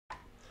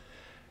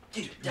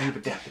there's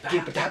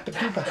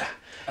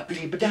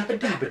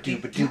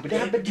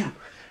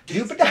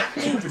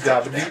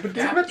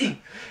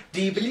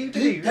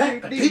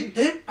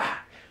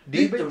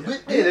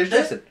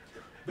Justin.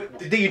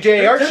 The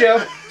DJ Art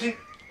Show.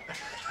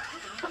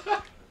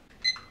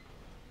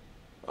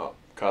 Oh,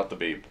 caught the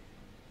beep.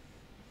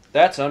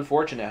 That's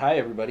unfortunate. Hi,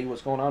 everybody.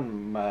 What's going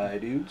on, my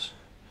dudes?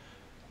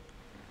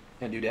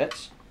 And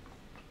dudettes?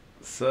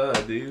 Suh,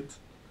 dudes.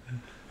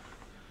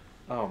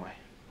 Oh, my.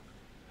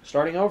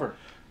 Starting over.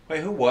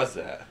 Wait, who was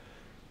that?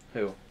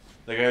 Who?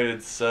 The guy who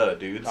did suh,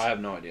 dudes. I have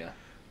no idea.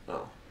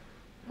 Oh.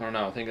 I don't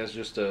know. I think that's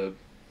just a...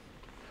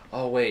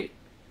 Oh, wait.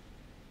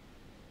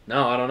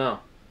 No, I don't know.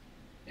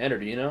 Ender,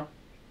 do you know?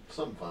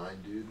 Some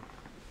fine, dude.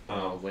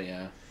 Oh, well,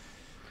 yeah.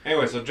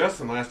 Anyway, so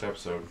Justin, last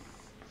episode.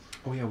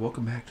 Oh yeah,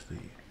 welcome back to the...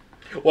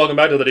 Welcome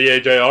back to the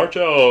DJ Art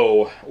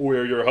Show.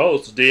 We're your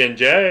hosts, D and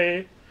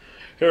J.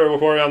 Here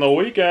for you on the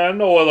weekend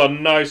with a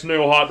nice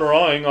new hot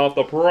drawing off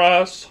the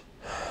press.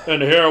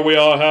 And here we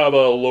all have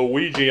a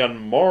Luigi and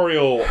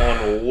Mario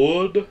on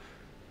wood.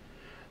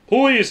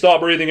 Please stop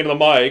breathing into the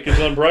mic. It's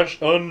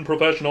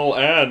unprofessional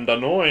and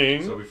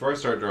annoying. So before I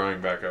start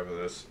drawing back up of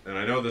this, and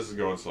I know this is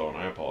going slow and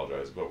I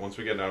apologize, but once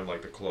we get down to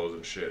like the clothes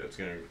and shit, it's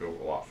going to go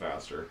a lot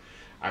faster.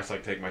 I just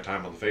like take my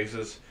time on the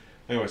faces.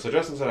 Anyway, so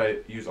Justin said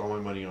I use all my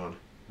money on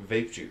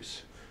vape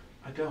juice.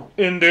 I don't.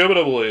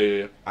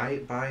 Indubitably. I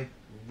buy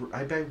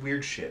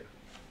weird shit.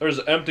 There's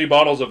empty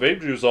bottles of vape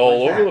juice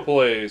all Like over that. the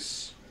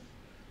place.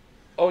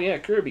 Oh, yeah,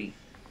 Kirby.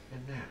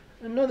 And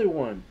that. Another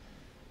one.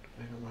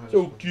 I don't know how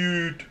So to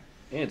cute.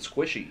 And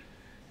squishy.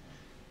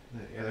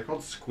 Yeah, they're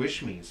called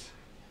squishmies.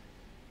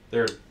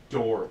 They're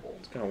adorable.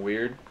 It's kind of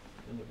weird.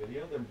 In the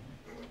video, they're...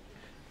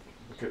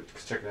 Okay,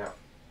 check it out.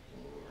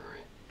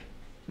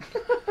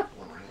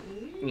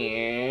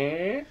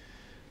 Yeah.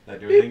 That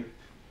do anything?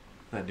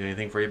 That do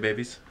anything for you,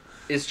 babies?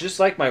 It's just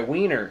like my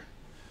wiener.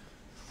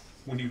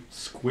 When you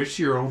Squish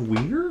your own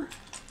wiener?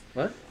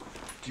 What?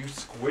 do you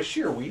squish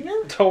your wiener?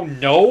 Oh,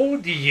 no?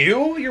 Do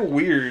you? You're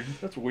weird.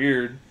 That's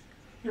weird.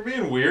 You're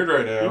being weird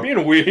right now. You're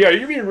being weird. Yeah,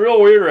 you're being real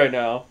weird right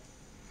now.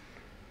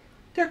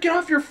 There, get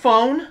off your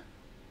phone.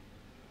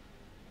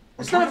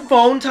 It's not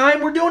phone time.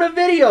 We're doing a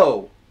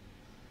video.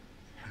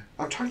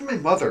 I'm talking to my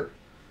mother.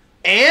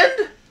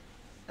 And?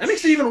 That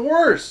makes it even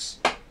worse.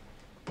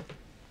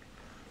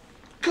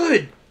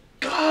 Good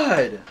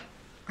God.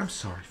 I'm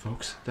sorry,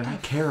 folks, that I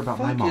care about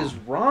What my the mom. fuck is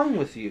wrong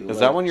with you? Is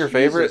that one your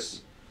favorite?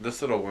 Jesus.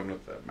 This little one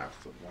with the mouth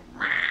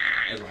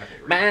is my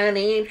favorite. My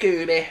name's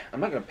Kirby. I'm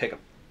not gonna pick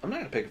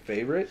a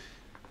favorite.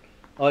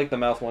 I like the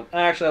mouth one.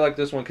 Actually, I like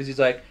this one because he's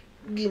like,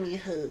 give me a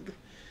hug.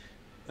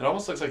 It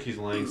almost looks like he's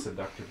laying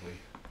seductively.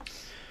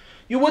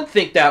 You would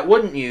think that,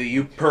 wouldn't you,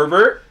 you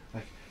pervert?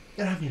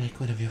 You're having like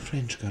one of your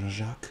French girls,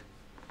 Jacques.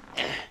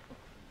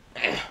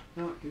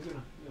 No, he's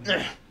gonna.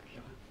 Better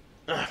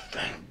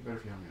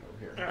if you have me over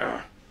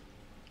here.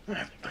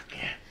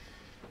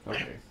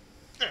 Okay.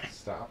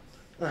 Stop.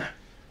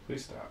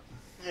 Please stop.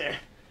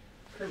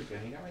 Kirby's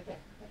gonna hang out right there.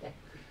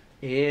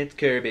 It's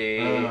Kirby.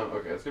 No.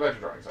 Okay, let's get back to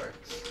drawing. Sorry.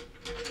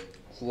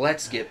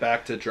 Let's get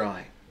back to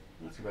drawing.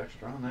 Let's get back to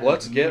drawing.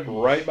 Let's get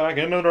right back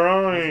into Let's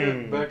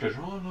drawing. get back to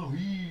drawing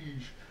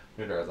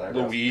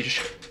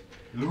Luigi.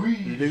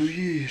 Luigi.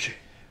 Luigi.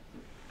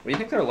 What do you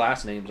think their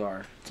last names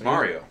are? It's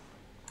Mario.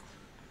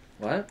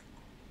 What?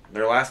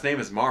 Their last name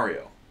is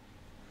Mario.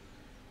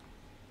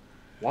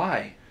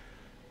 Why?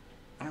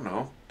 I don't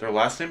know. Their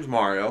last name's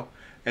Mario,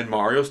 and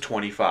Mario's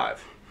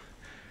 25.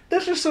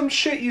 That's just some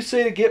shit you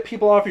say to get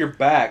people off your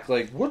back.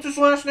 Like, what's his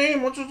last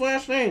name? What's his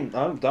last name?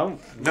 No,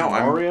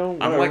 Mario.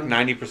 I'm like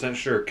whatever. 90%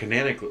 sure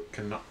canonically.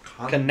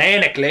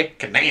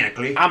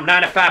 Canonically, I'm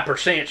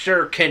 95%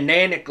 sure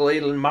canonically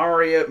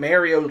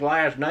Mario's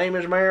last name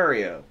is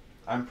Mario.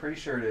 I'm pretty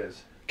sure it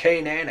is.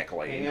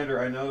 Canonically. Hey, Andrew,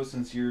 I know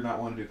since you're not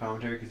wanting to do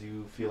commentary because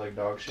you feel like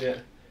dog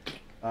shit,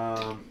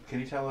 can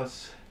you tell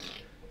us,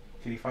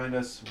 can you find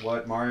us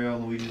what Mario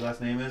and Luigi's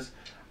last name is?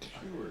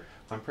 Sure.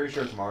 I'm pretty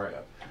sure it's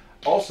Mario.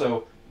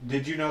 Also,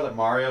 did you know that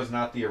Mario's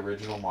not the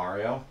original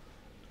Mario?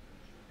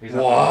 He's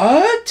not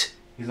What?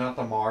 He's not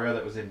the Mario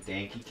that was in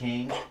Donkey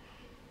King.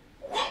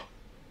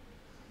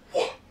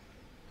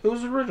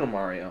 Who's the original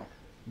Mario?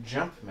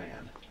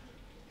 Jumpman.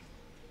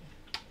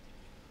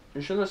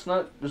 You sure that's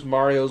not just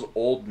Mario's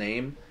old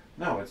name?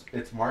 No,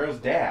 it's Mario's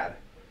dad.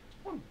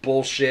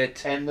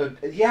 Bullshit. And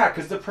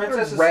because the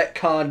princess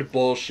Retconned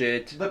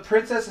bullshit. the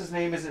princess's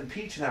name isn't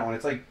Peach in that one.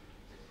 It's like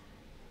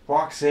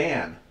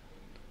Roxanne.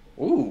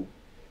 Ooh,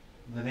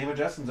 The name of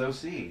Justin's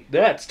OC.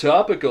 that's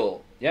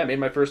topical. Yeah, I made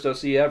my first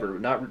OC ever.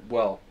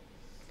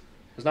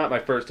 It's not my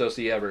first OC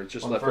ever. It's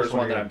just Well, the first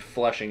one that you're- I'm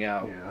fleshing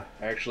out. Yeah.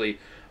 Actually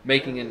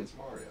making an... It's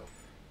Mario.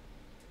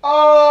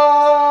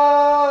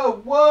 Oh,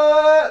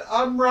 what?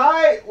 I'm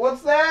right.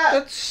 What's that?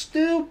 That's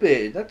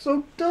stupid. That's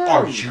so dumb.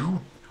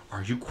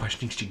 Are you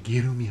questioning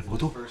Shigeru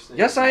Miyamoto? First name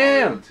Yes, is I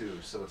Mario am. Too,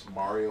 so it's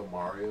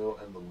Mario,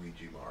 and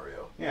Luigi,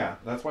 Mario. Yeah,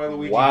 that's why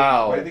Luigi.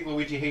 Wow. Why do you think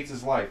Luigi hates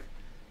his life?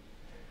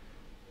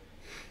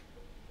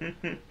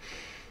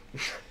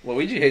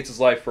 Luigi hates his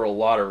life for a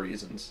lot of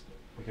reasons.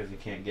 Because he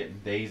can't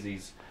get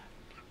daisies.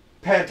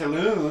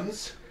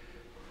 pantaloons.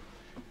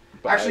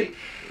 But Actually,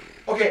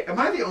 okay, am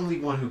I the only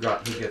one who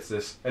gets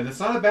this? And it's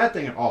not a bad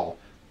thing at all.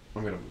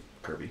 I'm gonna move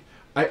Kirby.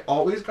 I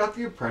always got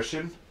the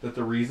impression that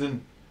the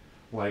reason,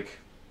 like,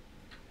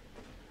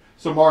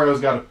 so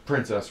Mario's got a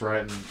princess,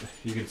 right? And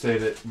you can say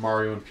that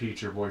Mario and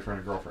Peach are boyfriend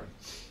and girlfriend.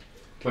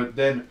 But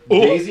then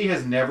Daisy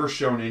has never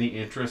shown any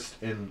interest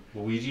in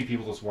Luigi.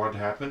 People just want it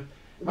to happen.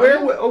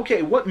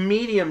 okay, what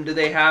medium do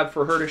they have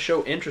for her to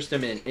show interest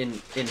in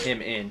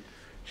him in?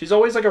 She's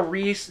always like a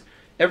Reese.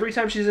 Every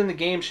time she's in the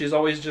game, she's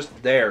always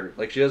just there.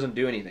 Like, she doesn't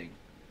do anything.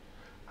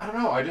 I don't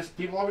know.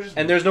 People always just.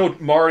 And there's no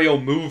Mario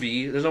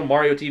movie. There's no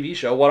Mario TV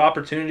show. What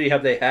opportunity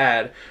have they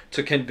had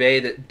to convey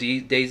that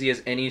Daisy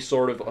has any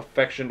sort of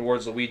affection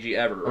towards Luigi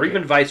ever? Or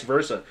even vice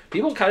versa.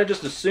 People kind of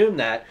just assume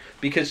that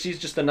because she's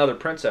just another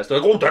princess. They're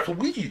like, oh, that's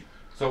Luigi.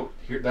 So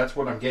that's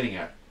what I'm getting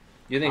at.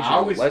 You think she's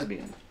a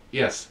lesbian?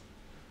 Yes.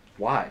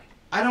 Why?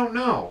 I don't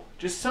know.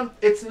 Just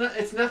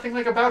it's nothing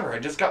like about her. I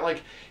just got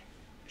like,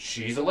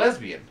 she's a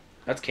lesbian.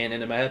 That's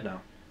canon in my head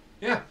now.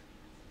 Yeah.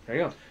 There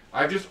you go.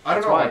 I don't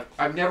know. Why.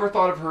 I've never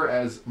thought of her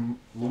as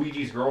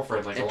Luigi's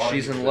girlfriend. Like, and a lot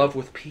she's of in love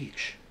with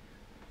Peach,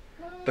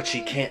 but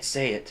she can't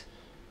say it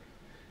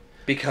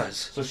because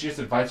so she just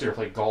invites her to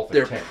play golf.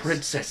 They're tennis.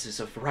 princesses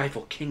of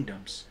rival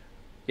kingdoms.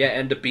 Yeah,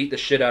 and to beat the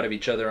shit out of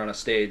each other on a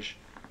stage.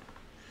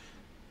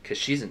 Cause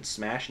she's in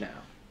Smash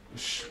now.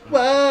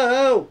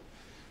 Whoa!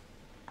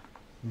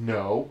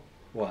 No.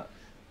 What?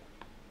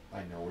 I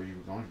know where you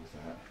were going with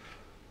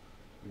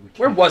that.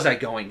 Where was I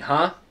going,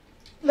 huh?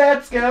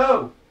 Let's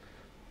go.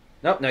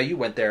 Nope, no, you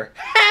went there.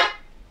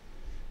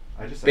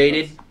 I just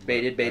Baited.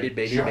 Like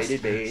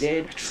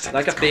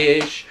a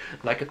fish.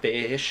 Like a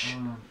fish.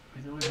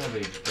 I know I have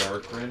a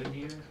dark red in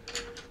here.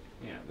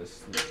 Yeah, this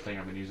thing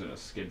I've been using a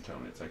skin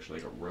tone. It's actually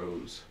like a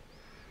rose.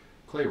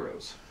 Clay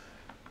rose.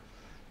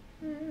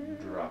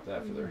 Drop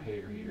that for their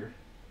hair here.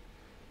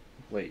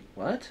 Wait,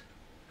 what?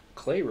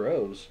 Clay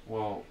rose?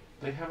 Well,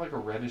 they have like a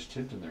reddish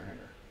tint in their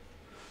hair.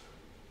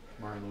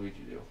 Mario and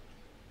Luigi do.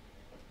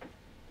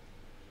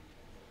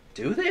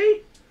 Do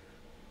they?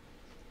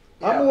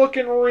 Yeah. I'm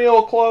looking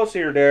real close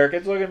here, Derek.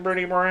 It's looking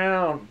pretty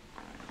brown.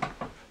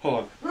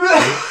 Hold on.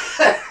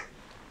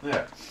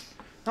 Yeah.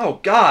 Oh,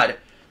 God.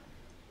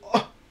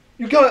 Oh,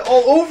 you got it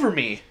all over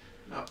me.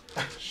 No.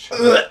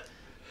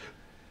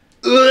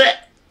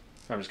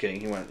 I'm just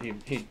kidding. He went.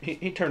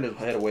 He turned his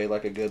head away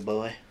like a good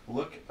boy.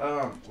 Look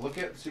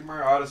at Super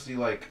Mario Odyssey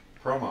like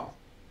promo.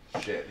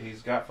 Shit,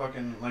 he's got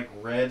fucking like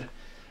red,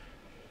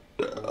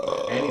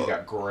 and he's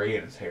got gray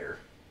in his hair.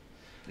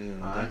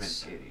 I'm an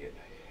idiot.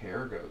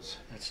 Hair goes.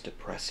 That's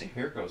depressing.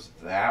 Hair goes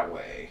that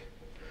way.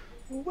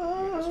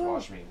 Whoa. You just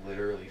watch me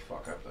literally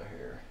fuck up the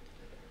hair.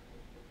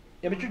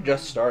 Yeah, but you're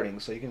just starting,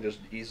 so you can just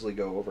easily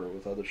go over it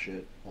with other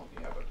shit. Well,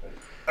 yeah,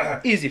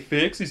 but Easy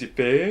fix, easy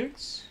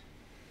fix.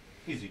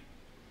 easy.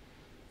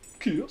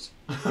 Kiss.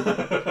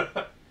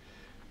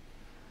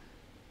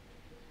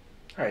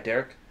 Alright,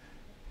 Derek.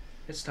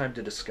 It's time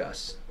to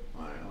discuss.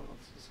 I don't know.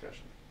 It's a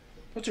discussion.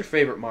 What's your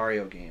favorite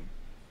Mario game?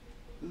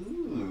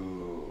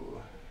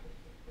 Ooh.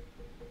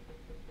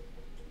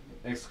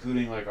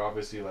 Excluding like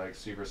obviously like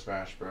Super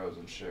Smash Bros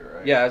and shit,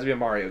 right? Yeah, it has to be a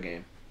Mario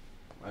game.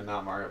 And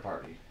not Mario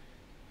Party.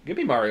 Give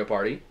me Mario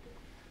Party.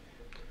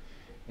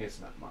 It's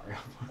not Mario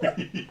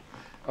Party.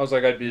 I was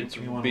like, I'd be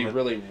You wanna be let-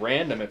 really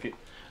random if you.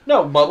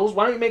 No, Bubbles.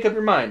 Why don't you make up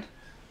your mind?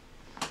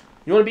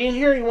 You want to be in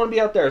here, or you want to be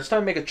out there? It's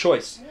time to make a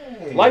choice.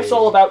 Hey. Life's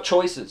all about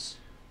choices.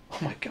 Oh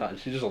my God,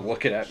 she's just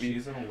looking at me.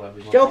 She's an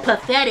 11 So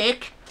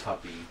pathetic.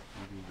 puppy. You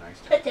be nice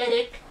to her.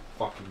 Pathetic.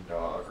 Fucking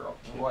dog or I'll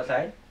kill you. Go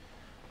outside.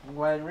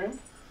 Go out of the room.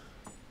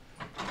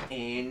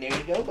 And there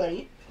you go,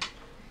 buddy.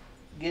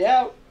 Get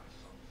out.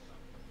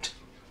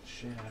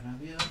 Shit, I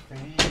love your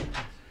friend.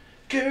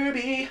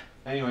 Kirby.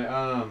 Anyway,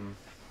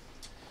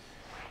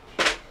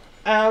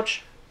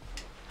 Ouch.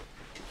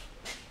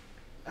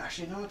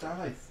 actually, you know what? I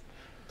like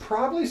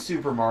probably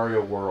Super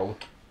Mario World.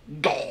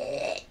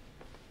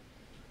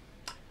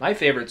 My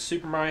favorite's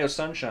Super Mario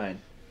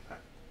Sunshine.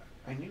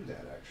 I knew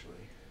that actually.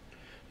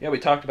 Yeah, we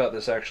talked about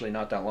this actually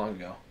not that long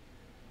ago.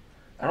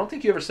 I don't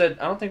think I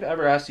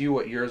ever asked you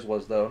what yours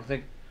was though. I don't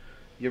think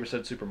you ever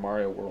said Super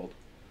Mario World.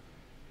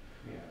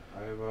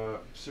 Yeah, I've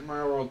Super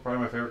Mario World is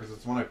probably my favorite because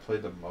it's the one I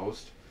played the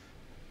most.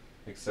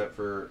 Except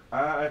for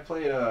I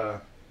played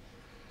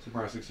Super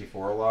Mario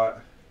 64 a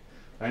lot.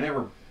 I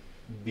never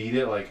beat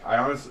it. Like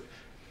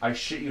I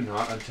shit you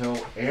not, until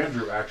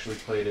Andrew actually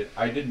played it,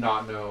 I did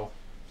not know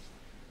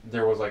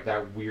there was like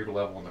that weird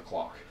level in the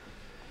clock.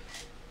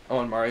 Oh,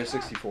 and Mario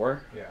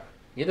 64? Yeah.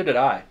 Neither did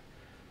I.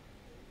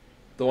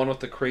 The one with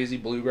the crazy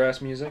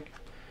bluegrass music?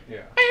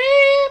 Yeah.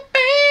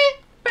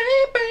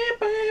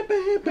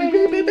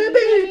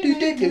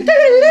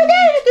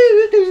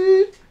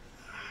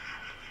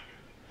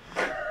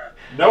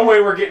 No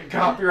way we're getting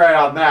copyright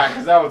on that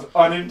because that was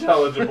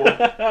unintelligible.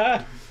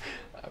 I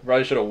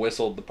probably should have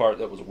whistled the part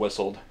that was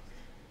whistled.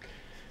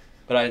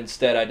 But I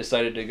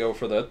decided to go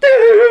for the...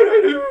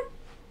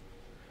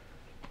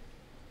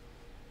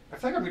 I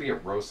feel like I'm gonna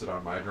get roasted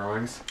on my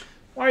drawings.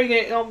 Why are you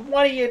getting?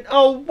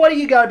 What do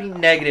you gotta be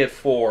negative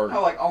for?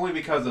 No, like only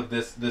because of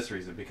this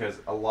reason. Because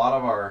a lot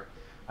of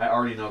I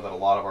already know that a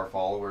lot of our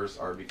followers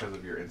are because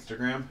of your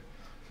Instagram,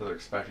 so they're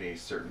expecting a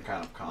certain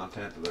kind of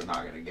content that they're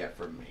not gonna get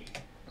from me.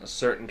 A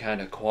certain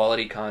kind of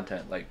quality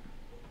content, like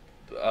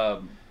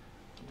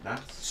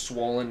That's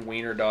swollen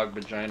wiener dog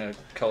vagina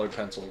colored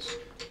pencils.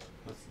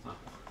 not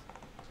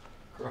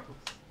gross.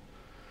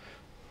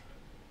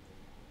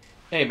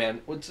 Hey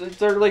man, it's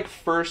their like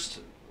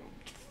first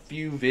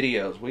few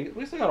videos.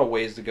 We still got a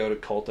ways to go to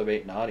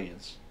cultivate an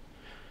audience.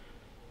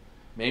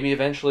 Maybe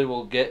eventually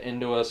we'll get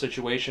into a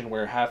situation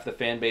where half the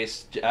fan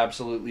base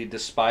absolutely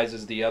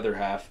despises the other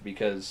half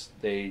because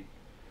the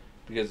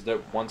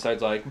one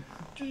side's like,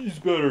 he's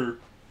better.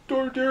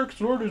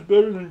 Derek's art is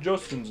better than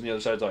Justin's, and the other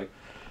side's like,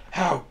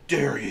 how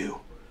dare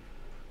you?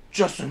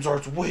 Justin's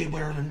art's way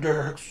better than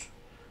Derek's.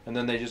 And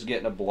then they just get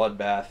in a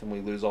bloodbath, and we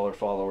lose all our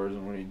followers,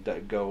 and we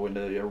go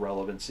into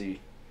irrelevancy.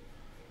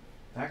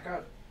 That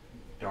got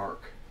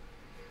dark.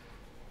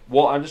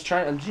 Well, I'm just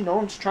trying. I'm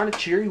just trying to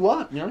cheer you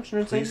up. You know, I'm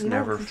trying to say, Please you know,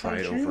 never I'm trying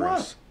to fight cheer you over up.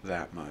 us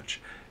that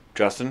much.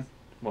 Justin,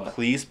 What?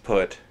 please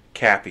put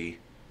Cappy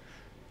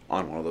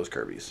on one of those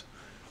Kirby's.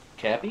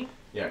 Cappy?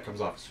 Yeah, it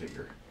comes off his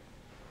finger.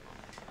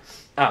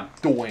 I'm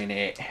doing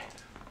it.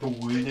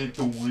 Doing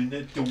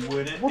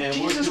it. Well,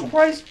 Jesus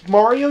Christ,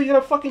 Mario, you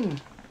got a fucking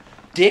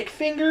dick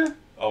finger?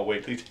 Oh,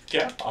 wait, please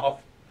take cap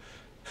off.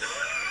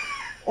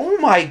 Oh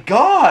my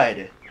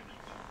God!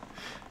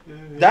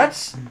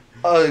 That's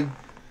a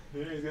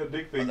He's got a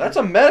dick finger. that's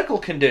a medical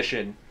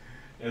condition.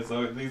 Yeah,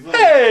 so these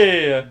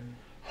Hey,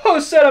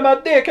 who said my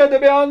dick had to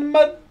be on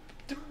my?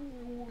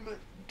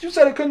 You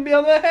said it couldn't be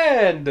on the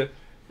hand.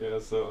 Yeah,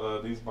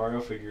 so these Mario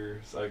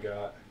figures I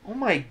got. Oh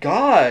my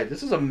God,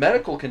 this is a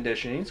medical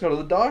condition. He needs to go to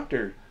the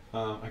doctor.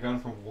 I got them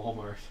from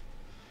Walmart.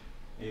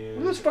 And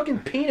Look at this fucking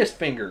penis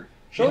finger.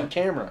 Show the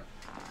camera.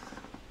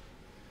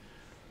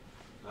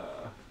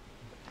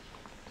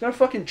 He's got a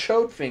fucking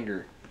chode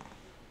finger.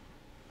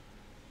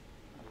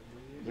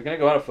 Is it gonna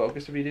go out of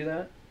focus if you do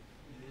that?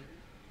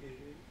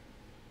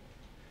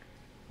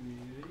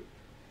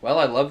 Well,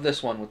 I love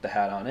this one with the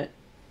hat on it.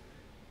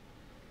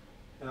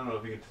 I don't know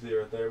if you can see it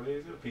right there, but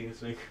he's got a penis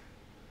finger.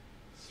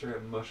 Straight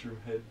up mushroom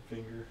head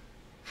finger.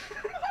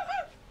 Alright,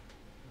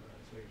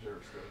 just making sure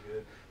it's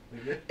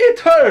going good. It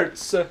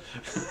hurts.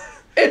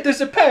 It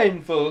is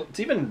painful. It's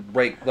even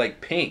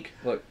like pink.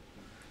 Look.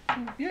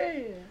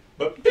 Yeah.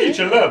 But Peach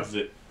loves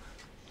it.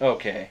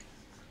 Okay.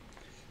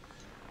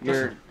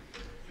 You're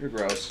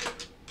gross.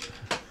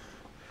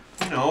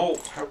 You know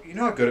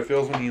how good it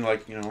feels when you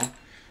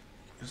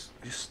just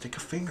stick a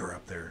finger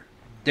up there.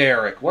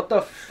 Derek, what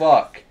the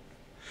fuck?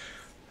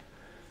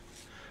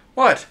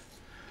 What?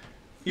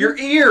 Your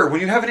ear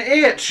when you have an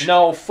itch.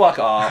 No, fuck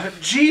off.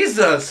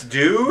 Jesus,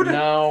 dude.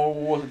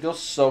 No, go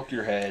soak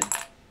your head.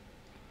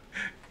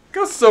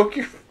 Go soak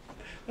your.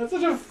 That's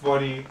such a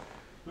funny.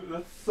 I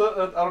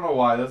don't know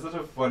why. That's such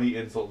a funny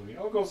insult to me.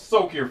 Oh, go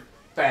soak your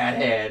fat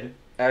head.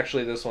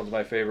 Actually, this one's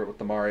my favorite with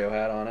the Mario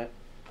hat on it.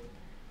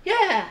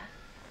 Yeah.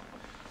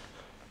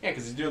 Yeah,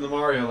 because he's doing the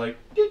Mario like.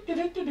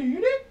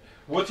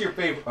 What's your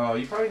favorite? Oh,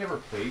 you probably never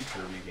played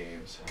Kirby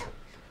games.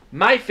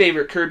 My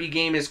favorite Kirby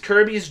game is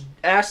Kirby's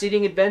Ass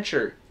Eating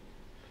Adventure.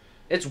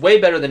 It's way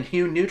better than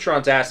Hugh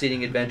Neutron's Ass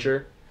Eating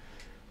Adventure.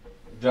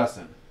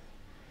 Justin,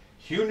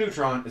 Hugh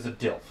Neutron is a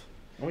dilf.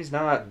 No, he's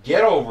not.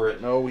 Get over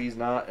it. No, he's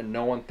not, and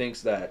no one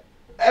thinks that.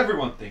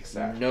 Everyone thinks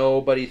that.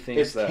 Nobody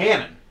thinks It's that.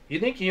 canon. You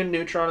think Hugh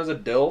Neutron is a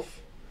DILF?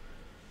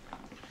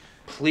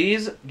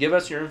 Please give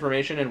us your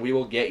information and we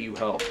will get you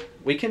help.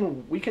 We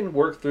can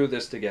work through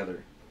this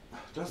together.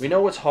 Justin, We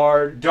know it's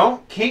hard.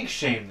 Don't kink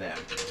shame them.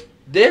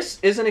 This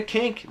isn't a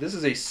kink. This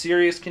is a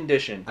serious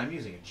condition. I'm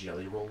using a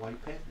jelly roll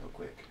white pen real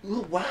quick.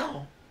 Ooh,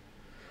 wow.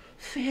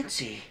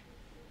 Fancy.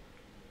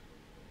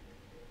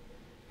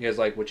 You guys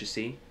like what you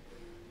see?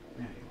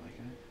 Yeah, you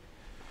liking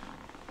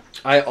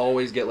it? I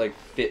always get like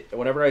fit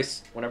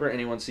whenever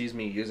anyone sees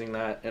me using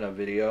that in a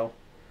video.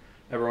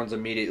 Everyone's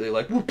immediately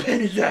like, "What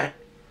pen is that?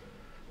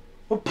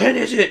 What pen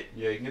is it?"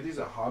 Yeah, you can get these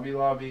at Hobby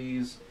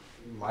Lobbies,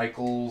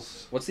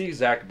 Michaels. What's the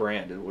exact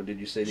brand? What did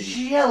you say?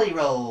 Jelly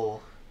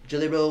roll.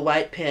 Jelly Roll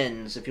white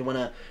pens. If you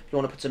wanna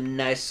put some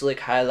nice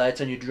slick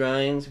highlights on your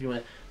drawings, if you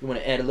wanna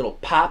add a little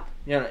pop,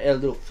 you wanna add a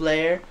little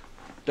flair.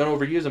 Don't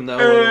overuse them though,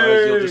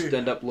 otherwise you'll just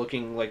end up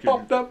looking like you're.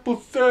 Pop that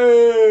pussy!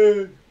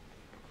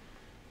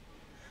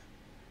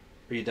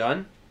 Are you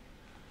done?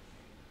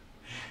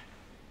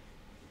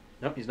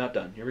 Nope, he's not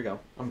done. Here we go.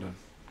 I'm done.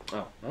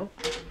 Oh, well,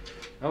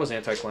 that was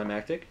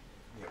anticlimactic.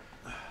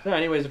 So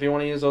anyways, if you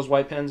want to use those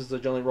white pens, it's a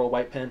Jelly Roll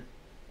white pen.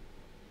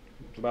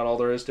 That's about all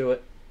there is to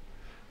it.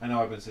 I know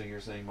I've been sitting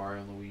here saying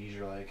Mario and Luigi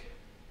are like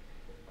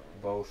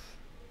both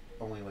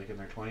only like in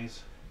their 20s.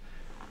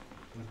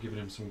 I'm giving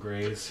him some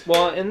grays.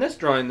 Well, in this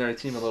drawing, they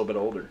seem a little bit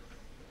older.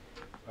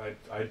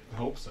 I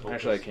hope so.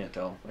 Actually, I can't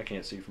tell. I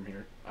can't see from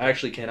here. I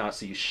actually cannot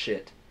see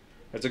shit.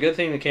 It's a good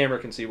thing the camera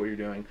can see what you're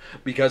doing,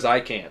 because I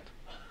can't.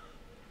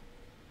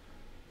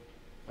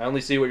 I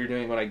only see what you're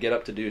doing when I get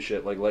up to do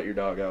shit, like let your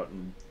dog out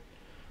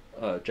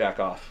and jack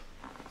off.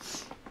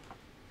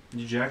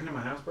 You jacking in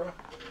my house, bro?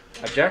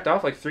 I jacked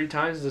off like 3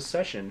 times this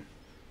session.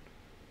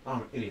 Oh,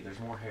 I'm an idiot. There's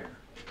more hair.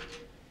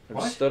 I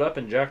What? just stood up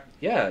and jacked.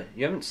 Yeah,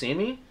 you haven't seen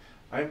me?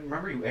 I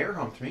remember you air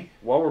humped me.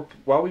 While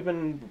we've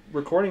been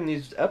recording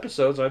these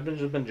episodes, I've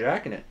just been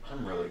jacking it.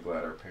 I'm really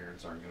glad our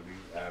parents aren't going to be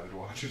avid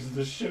watchers of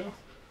this show.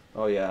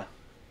 Oh yeah.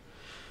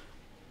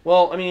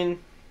 Well, I mean,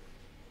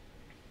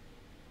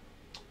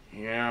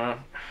 yeah.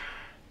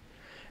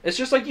 It's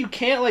just like you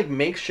can't like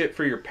make shit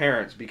for your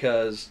parents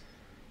because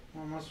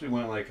Well, unless we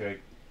went like a...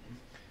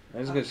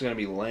 it's just gonna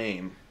be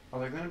lame. Oh,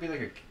 they're going to be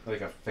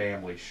like a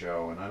family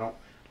show, and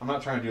I'm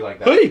not trying to do like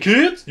that. Hey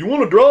kids, you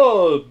want to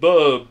draw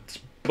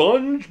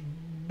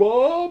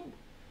SpongeBob?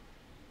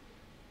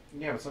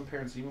 Yeah, but some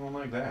parents even won't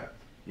like that.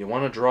 You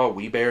want to draw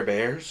We Bear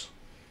Bears?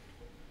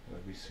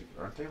 That'd be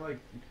super. Aren't they like...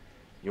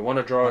 You want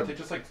to draw? Aren't they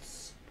just like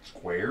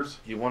squares?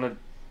 You want to?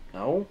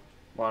 No.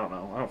 Well, I don't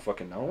know. I don't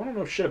fucking know. I don't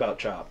know shit about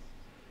Chop.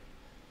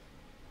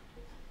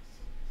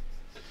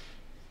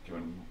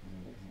 Giving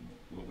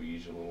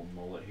Luigi a little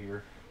mullet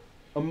here.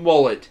 A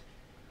mullet.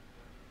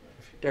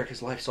 Derek,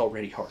 his life's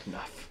already hard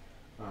enough.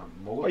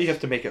 Mullets, Why do you have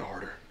to make it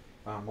harder?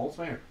 Mullets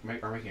are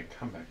making a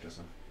comeback,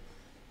 Justin.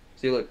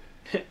 See, look.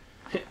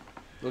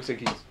 Looks like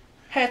he's.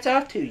 Hats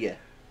off to you.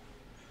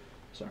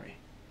 Sorry.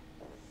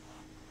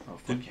 Oh,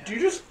 fuck yeah. Did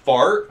you just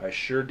fart? I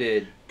sure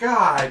did.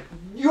 God,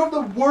 you have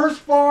the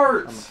worst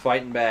farts! I'm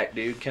fighting back,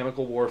 dude.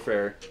 Chemical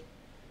warfare.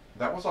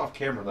 That was off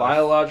camera, though.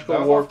 Biological That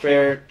was off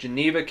warfare.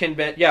 Geneva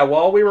Convention. Yeah,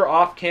 while we were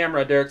off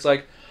camera, Derek's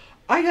like,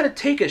 I gotta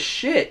take a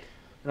shit.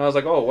 And I was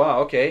like, oh, wow,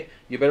 okay.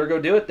 You better go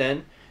do it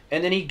then.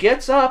 And then he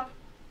gets up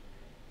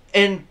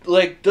and,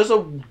 like,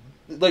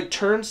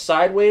 turns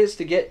sideways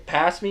to get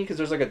past me because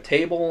there's, like, a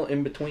table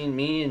in between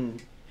me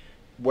and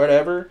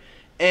whatever.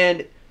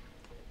 And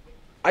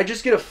I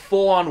just get a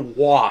full-on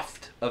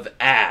waft of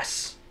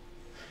ass.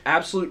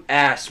 Absolute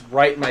ass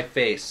right in my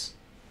face.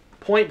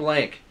 Point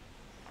blank.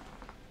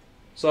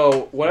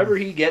 So, whatever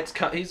he gets,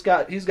 he's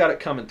got it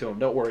coming to him.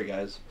 Don't worry,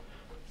 guys.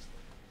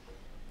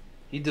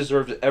 He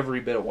deserves every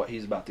bit of what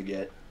he's about to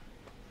get.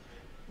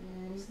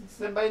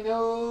 Somebody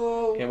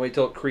know. Can't wait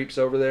till it creeps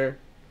over there.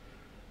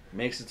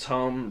 Makes its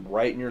home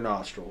right in your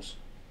nostrils.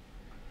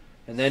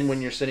 And then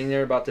when you're sitting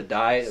there about to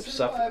die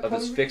of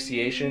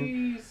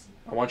asphyxiation,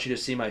 I want you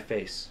to see my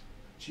face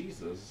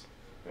Jesus.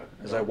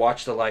 as I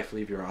watch the life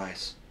leave your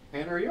eyes.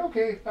 Andrew, are you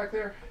okay back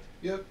there?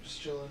 Yep, just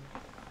chilling.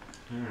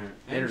 Alright.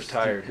 Andrew's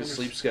tired. His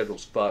sleep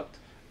schedule's fucked.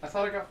 I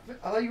thought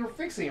you were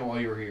fixing it while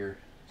you were here.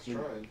 Just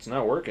trying. It's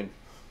not working.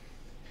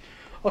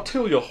 I'll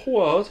tell you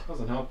what.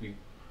 Doesn't help you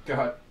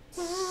got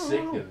sick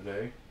the other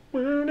day.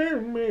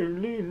 That'll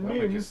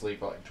make you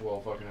sleep like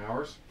 12 fucking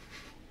hours.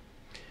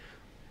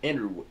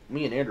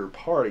 Me and Andrew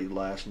partied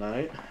last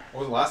night.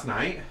 What was it, last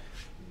night?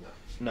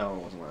 No,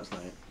 it wasn't last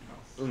night.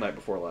 It was the night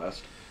before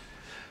last.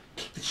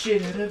 Keep the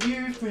shit out of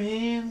your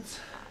friends.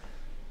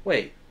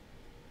 Wait.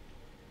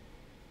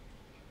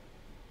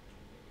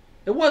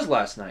 It was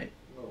last night.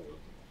 No,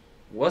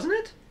 it Wasn't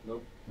it? No,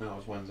 it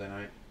was Wednesday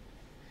night.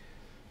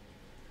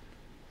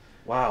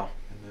 Wow.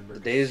 Remember. The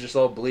days just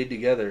all bleed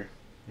together.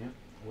 Yeah,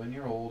 when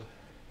you're old.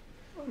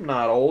 I'm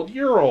not old.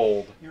 You're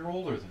old. You're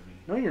older than me.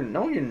 No, you're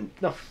no. I'm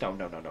not. That's No,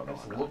 the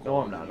I'm look not. No,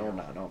 older I'm not. than No, you I'm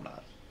are. not. No, I'm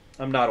not.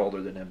 I'm not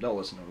older than him. Don't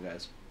listen to him,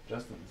 guys.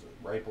 Justin's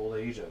a ripe old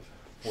age of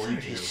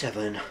 42.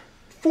 37.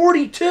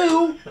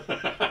 42?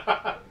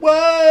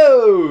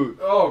 Whoa!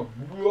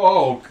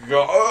 Oh,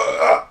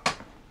 God.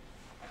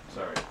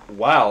 Sorry.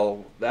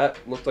 Wow, that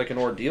looked like an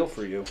ordeal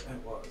for you. It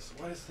was.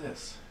 What is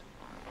this?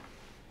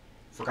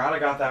 Forgot I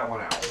got that one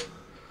out.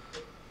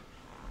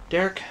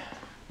 Derek,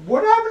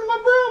 What happened to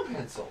my brown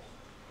pencil?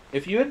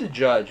 if you had to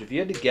judge, if you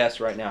had to guess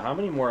right now, how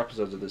many more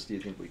episodes of this do you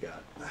think we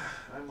got?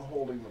 I'm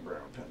holding the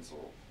brown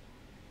pencil.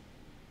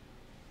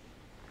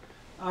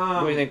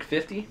 What do you think,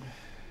 50?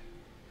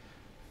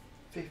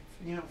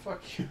 You know,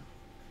 fuck you.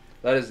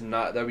 That is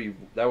not,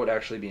 that would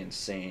actually be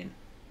insane.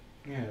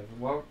 Yeah,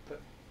 well,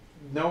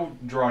 no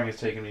drawing has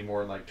taken me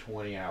more than like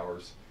 20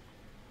 hours.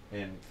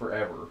 And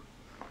forever.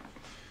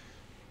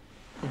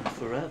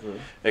 Forever.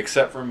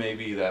 Except for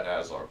maybe that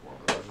Azog one.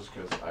 That was just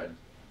because I'd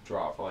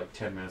draw for like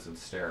 10 minutes and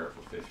stare at it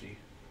for 50.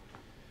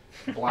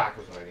 Black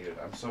was what I needed.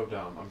 I'm so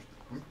dumb.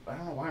 I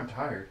don't know why I'm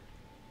tired.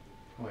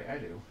 Oh, wait, I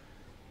do.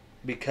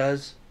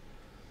 Because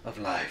of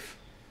life.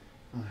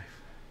 Life.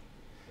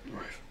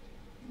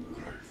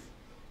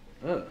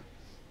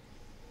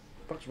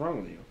 What's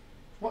wrong with you?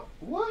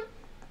 What?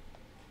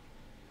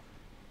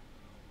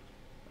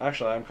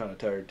 Actually, I'm kind of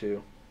tired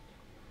too.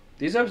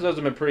 These episodes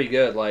have been pretty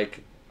good.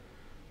 Like,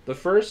 the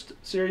first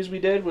series we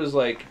did was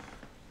like,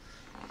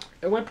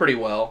 it went pretty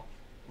well.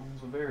 It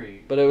was a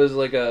very... But it was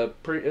like it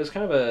was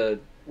kind of a,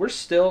 we're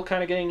still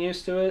kind of getting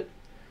used to it.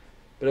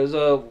 But it was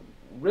a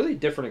really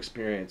different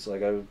experience.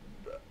 Like,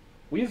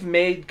 we've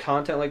made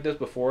content like this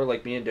before,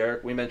 like me and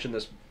Derek. We mentioned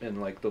this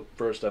in like the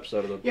first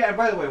episode of the... Yeah, and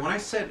by the way, when I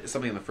said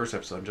something in the first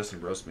episode,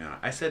 Justin roasted me on it.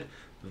 I said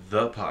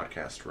the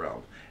podcast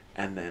realm.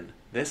 And then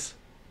this...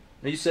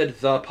 You said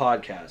the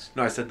podcast.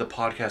 No, I said the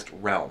podcast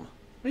realm.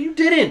 No, you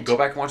didn't. Go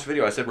back and watch the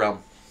video. I said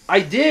realm. I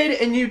did,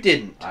 and you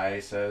didn't. I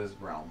says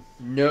realm.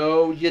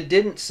 No, you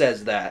didn't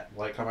says that.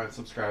 Like, comment,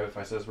 subscribe if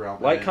I says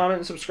realm. Like, comment,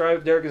 and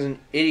subscribe. Derek is an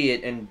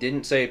idiot and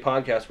didn't say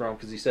podcast realm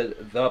because he said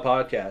the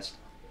podcast.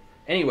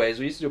 Anyways,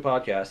 we used to do a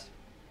podcast.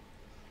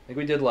 I think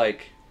we did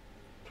like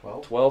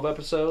 12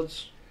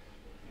 episodes.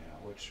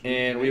 Yeah, which...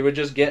 And we would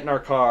just get in our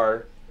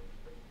car,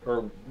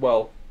 or,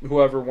 well,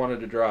 whoever wanted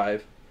to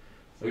drive.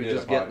 If we We'd did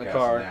just a get in the podcast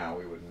car. now,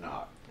 we would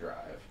not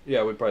drive.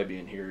 Yeah, we'd probably be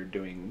in here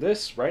doing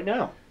this right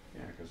now.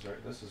 Yeah, because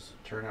this has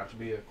turned out to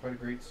be quite a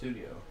great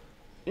studio.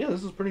 Yeah,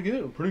 this is pretty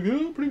good. Pretty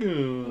good, pretty A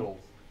good. little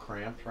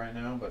cramped right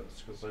now, but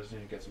it's because I just need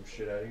to get some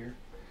shit out of here.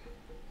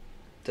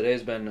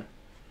 Today's been...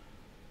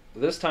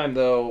 This time,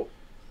 though,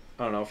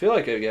 I don't know. I feel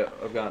like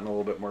I've gotten a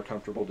little bit more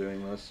comfortable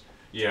doing this.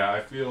 Yeah,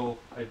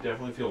 I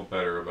definitely feel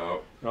better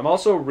about... And I'm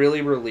also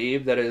really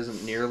relieved that it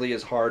isn't nearly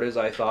as hard as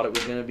I thought it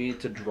was going to be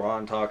to draw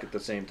and talk at the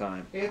same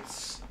time.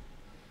 It's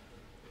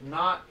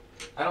not...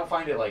 I don't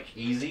find it, like,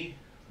 easy,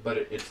 but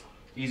it's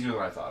easier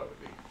than I thought it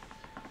would be.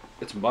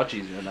 It's much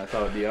easier than I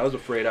thought it would be. I was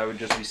afraid I would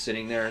just be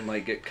sitting there and,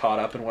 like, get caught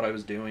up in what I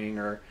was doing,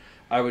 or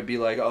I would be,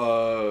 like,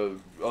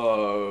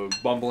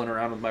 bumbling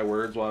around with my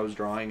words while I was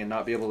drawing and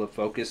not be able to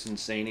focus and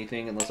say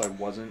anything unless I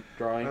wasn't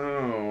drawing.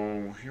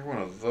 Oh, you're one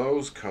of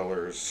those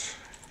colors.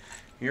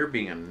 You're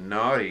being a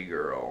naughty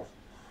girl.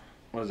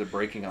 What is it,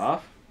 breaking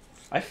off?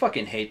 I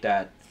fucking hate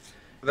that.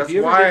 That's if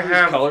you ever why I get these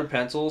have... colored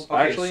pencils, Okay,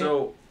 actually...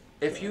 so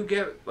if you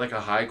get like a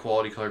high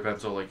quality color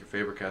pencil, like your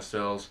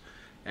Faber-Castells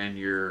and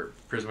your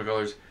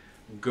Prismacolors,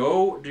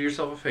 go do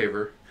yourself a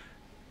favor,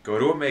 go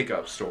to a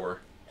makeup store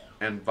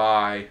and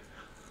buy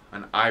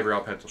an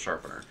eyebrow pencil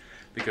sharpener,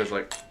 because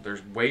like they're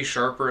way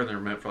sharper and they're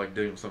meant for like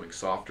doing something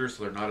softer,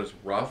 so they're not as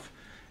rough,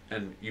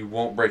 and you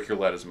won't break your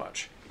lead as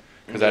much.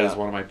 Because that is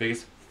one of my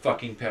biggest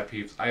fucking pet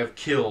peeves. I have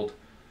killed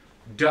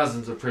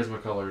dozens of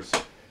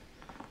Prismacolors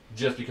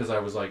just because I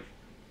was like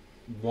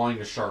wanting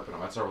to sharpen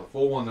them. I'd start with a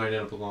full one, then I'd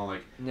end up with one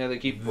like yeah, they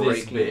keep this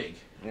breaking. big.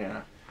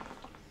 Yeah.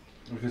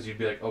 Because you'd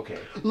be like, okay.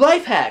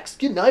 Life hacks!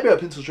 Get an eyebrow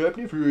pencil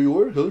sharpener for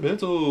your colored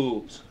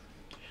pencils.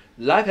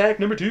 Life hack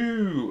number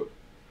 2.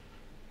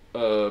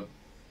 You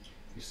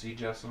see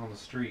Justin on the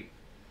street,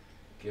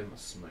 give him a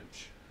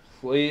smooch.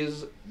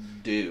 Please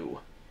do.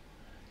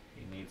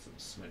 He needs some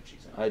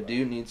smoochies. I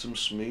do need some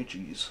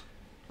smoochies.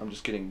 I'm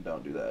just kidding,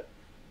 don't do that.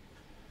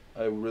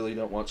 I really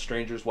don't want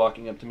strangers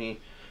walking up to me.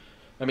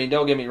 I mean,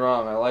 don't get me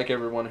wrong, I like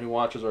everyone who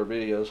watches our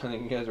videos. I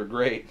think you guys are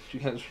great. You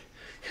guys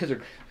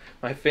are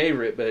my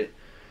favorite, but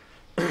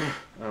I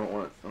don't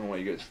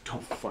want you guys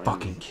Don't find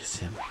fucking me. kiss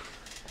him.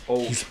 Oh,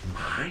 He's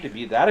I need to mine.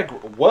 be that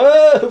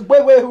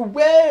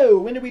whoa!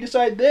 When did we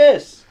decide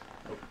this?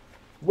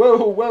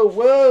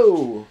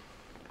 Whoa!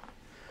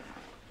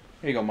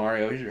 Here you go,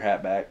 Mario. Here's your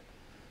hat back.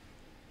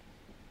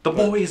 The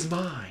boy is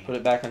mine. Put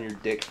it back on your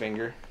dick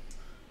finger.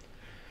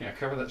 Yeah,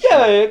 cover that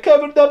Yeah, shit. it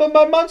covered up in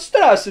my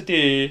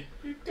monstrosity.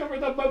 You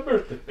covered up my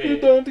birthday. You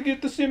don't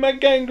get to see my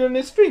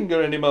gangrenous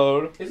finger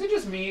anymore. Is it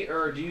just me,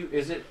 or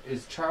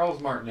is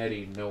Charles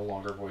Martinetti no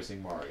longer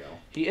voicing Mario?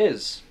 He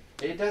is.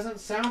 It doesn't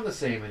sound the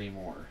same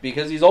anymore.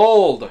 Because he's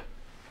old.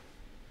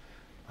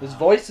 His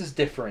voice is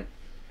different.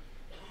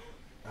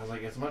 I was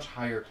like, it's much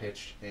higher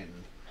pitched in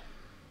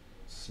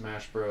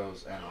Smash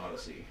Bros. And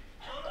Odyssey.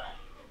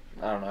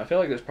 I don't know. I feel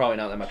like there's probably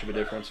not that much of a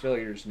difference. I feel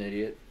like you're just an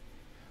idiot.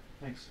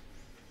 Thanks.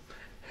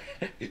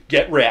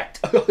 Get wrecked.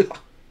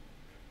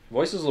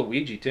 Voices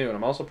Luigi too, and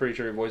I'm also pretty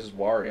sure he voices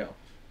Wario.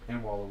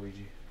 And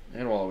Waluigi.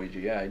 And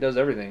Waluigi, yeah. He does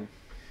everything.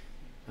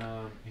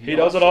 He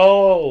does it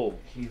all.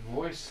 He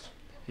voiced...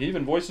 He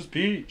even voices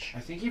Peach. I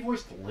think he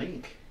voiced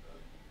Link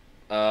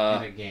in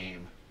I a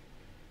game.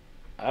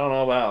 don't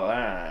know about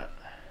that.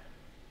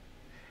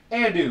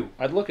 Andu!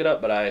 I'd look it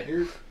up, but I...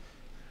 Here's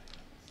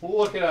We'll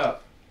look it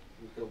up.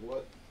 the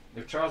what?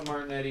 If Charles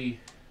Martinetti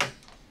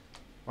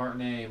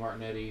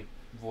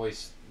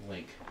voiced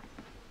Link.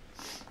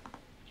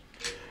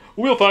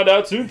 We'll find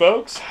out soon,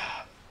 folks.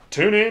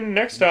 Tune in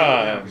next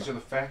time. Because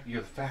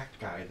you're the fact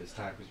guy this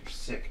time because you're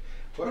sick.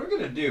 What are we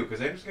gonna do?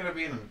 Because I'm just gonna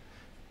be in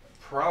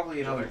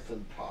probably another.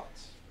 Jonathan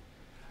Potts.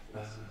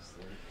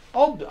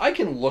 I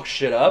can look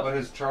shit up. But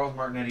has Charles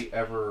Martinetti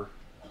ever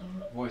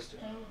voiced it?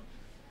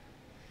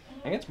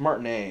 I think it's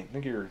Martinet. I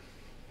think you're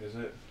Is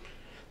it?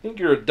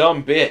 a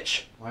dumb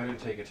bitch. Why did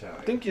it take Italian?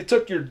 I think you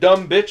took your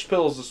dumb bitch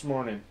pills this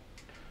morning.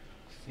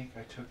 I think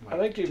I took my. I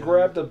think you dumb-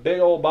 grabbed a big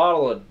old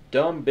bottle of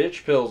dumb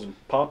bitch pills and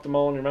popped them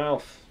all in your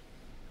mouth.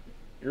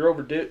 You're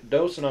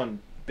overdosing on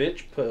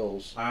bitch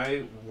pills.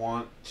 I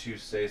want to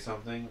say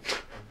something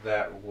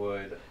that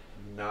would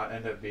not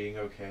end up being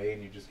okay,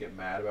 and you just get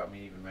mad about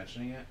me even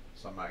mentioning it.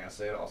 So I'm not gonna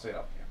say it. I'll say it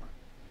off camera.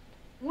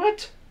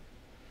 What?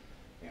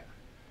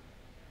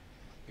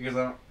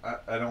 Because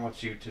I don't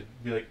want you to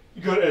be like,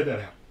 you gotta edit that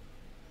out.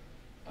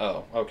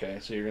 Oh, okay.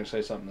 So you're gonna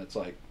say something that's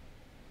like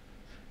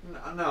No,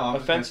 I'm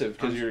just offensive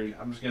gonna- because you're.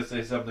 I'm just gonna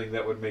say something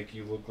that would make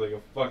you look like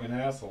a fucking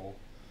asshole.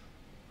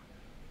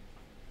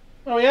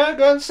 Oh yeah,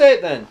 go ahead and say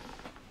it then.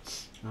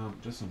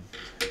 Just some.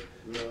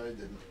 No, I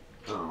didn't.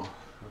 Oh,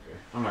 okay.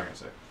 I'm not gonna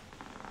say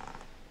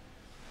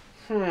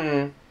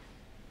it.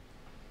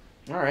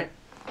 All right.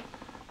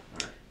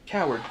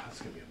 Coward. That's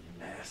gonna be a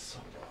mess.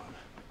 Hold on.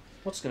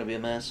 What's gonna be a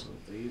mess?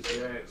 These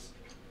guys.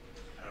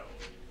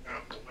 Oh,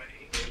 out the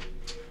way.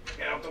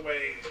 Get out the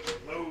way.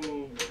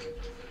 Move.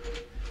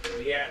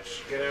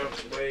 Biatch, get out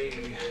the way.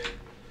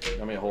 You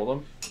want me to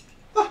hold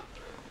them?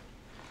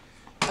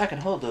 I can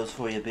hold those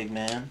for you, big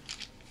man.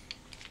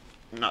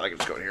 Not like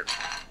it's going here.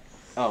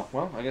 Oh,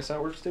 well, I guess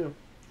that works too.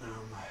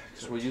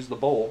 So we'll use the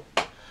bowl.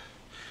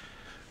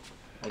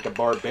 Like a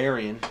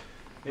barbarian.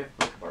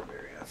 Yep,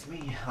 barbarian. That's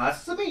me.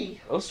 That's me.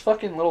 Those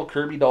fucking little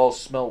Kirby dolls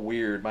smell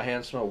weird. My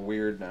hands smell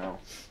weird now.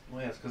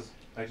 Well, yeah, it's because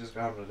I just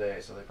got them today,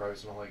 so they probably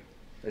smell like.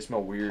 They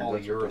smell weird. That's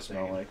what they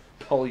smell Polyurethane. like.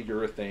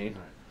 Polyurethane.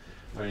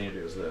 All I need to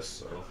do is this,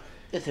 so.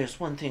 If there's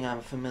one thing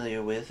I'm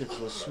familiar with, it's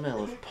the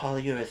smell of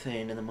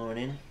polyurethane in the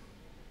morning.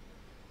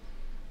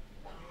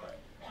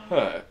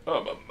 Hi,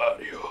 I'm a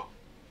Mario.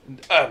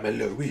 And I'm a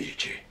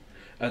Luigi.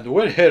 And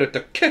we're here to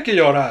kick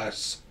your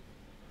ass.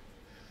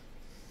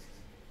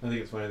 I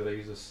think it's funny that I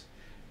use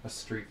a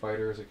Street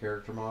Fighter as a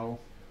character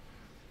model.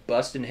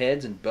 Busting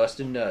heads and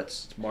busting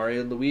nuts. It's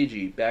Mario and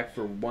Luigi back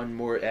for one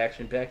more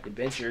action-packed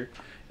adventure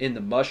in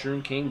the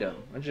Mushroom Kingdom.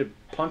 Why don't you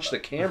punch the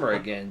camera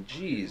again?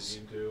 Jeez.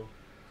 You do.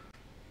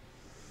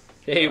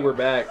 Hey, we're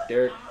back.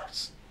 Derek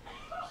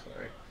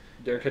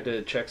Sorry. had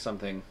to check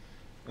something.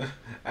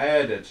 I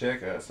had to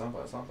check something.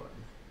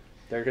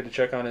 Derek had to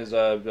check on his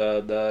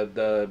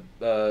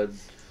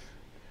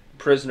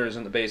prisoners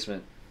in the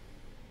basement.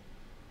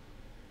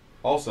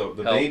 Also,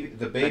 the Help.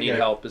 baby I need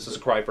help. This is a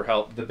cry for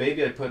help. The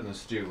baby I put in the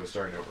stew was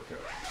starting to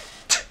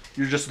overcook.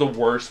 You're just the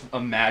worst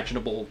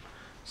imaginable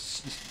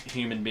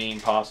human being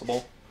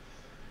possible.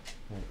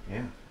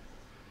 Yeah.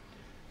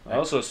 I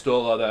also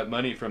stole all that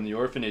money from the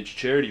Orphanage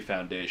Charity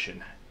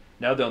Foundation.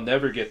 Now they'll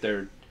never get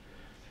their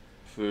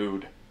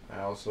food.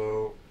 I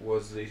also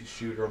was the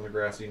shooter on the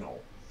grassy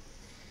knoll.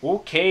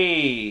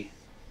 Okay.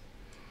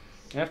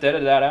 I have to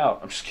edit that out.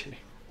 I'm just kidding.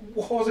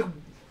 What was it?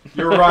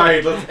 You're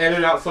right. Let's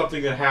edit out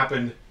something that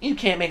happened. You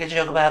can't make a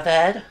joke about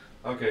that.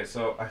 Okay,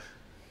 so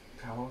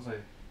God, what was I? I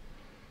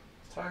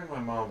was talking to my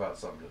mom about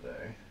something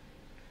today.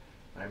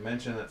 I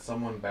mentioned that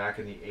someone back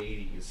in the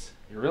 '80s.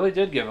 You really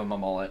did give him a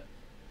mullet.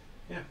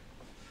 Yeah.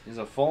 He's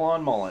a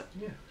full-on mullet.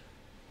 Yeah.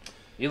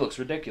 He looks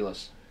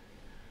ridiculous.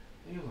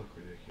 You look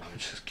I'm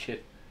ridiculous. just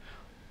kidding.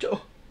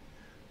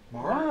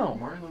 Mario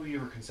and Luigi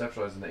were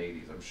conceptualized in the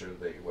 '80s. I'm sure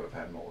they would have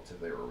had mullets if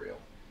they were real.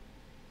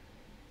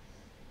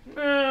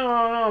 No,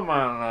 I don't know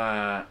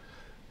about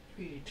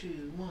 3,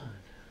 2, 1.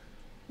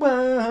 that.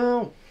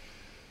 Wow.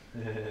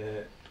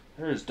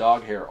 There's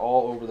dog hair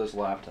all over this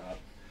laptop.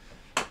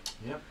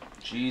 Yep.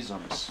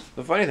 Jeezums.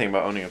 The funny thing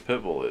about owning a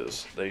pit bull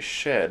is they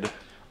shed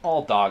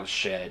All dogs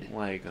shed.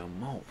 like a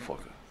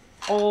motherfucker.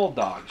 All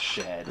dogs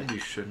shed. You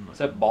shouldn't.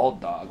 Except bald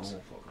dogs.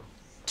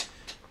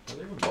 Are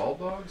they even bald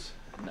dogs?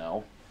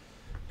 No.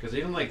 Because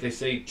even like they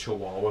say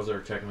Chihuahuas are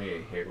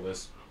technically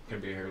can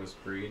be a hairless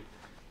breed.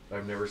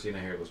 I've never seen a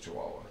hairless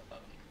Chihuahua.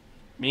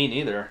 Me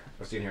neither.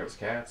 I've seen hairless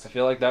cats. I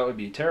feel like that would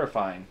be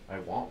terrifying. I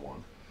want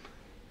one.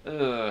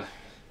 Ugh.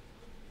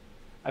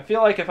 I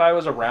feel like if I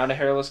was around a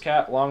hairless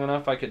cat long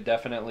enough, I could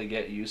definitely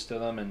get used to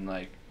them and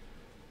like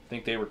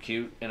think they were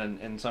cute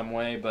in some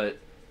way. But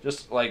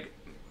just like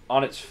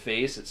on its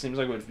face, it seems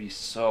like it would be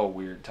so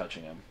weird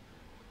touching him.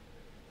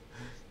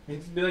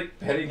 It'd be like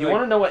petting. You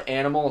want to know what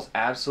animal is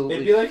absolutely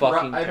It'd be like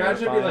fucking I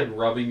imagine terrifying? it'd be like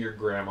rubbing your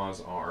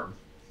grandma's arm,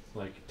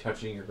 like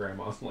touching your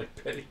grandma's, and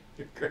like petting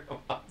your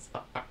grandma's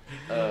arm.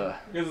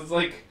 Because it's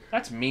like,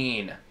 That's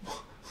mean.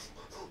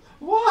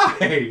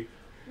 why?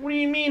 What do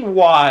you mean,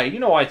 why? You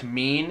know why it's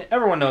mean.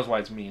 Everyone knows why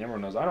it's mean.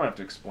 Everyone knows. I don't have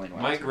to explain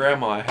why My it's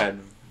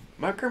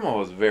my grandma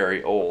was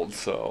very old,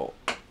 so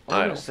I was I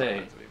gonna don't say,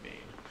 find it to be mean.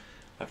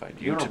 I find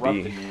you you to don't rub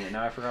the be. knee, and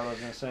now I forgot what I was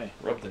going to say.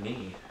 Rub the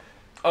knee.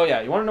 Oh,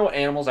 yeah. You want to know what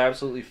animal's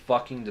absolutely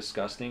fucking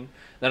disgusting?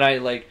 That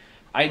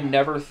I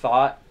never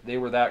thought they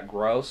were that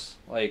gross,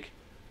 like,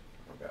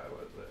 Oh God,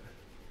 what is it?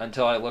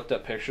 until I looked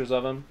up pictures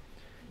of them.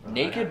 Oh,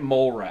 Naked yeah.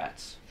 mole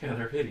rats. Yeah,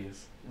 they're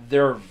hideous.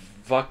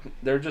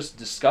 They're just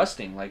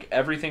disgusting. Like,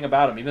 everything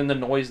about them, even the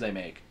noise they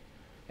make.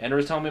 Andrew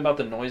was telling me about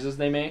the noises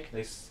they make.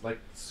 They like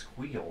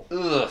squeal.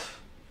 Ugh.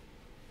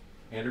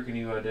 Andrew, can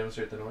you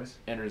demonstrate the noise?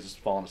 Andrew's just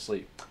falling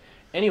asleep.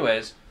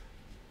 Anyways,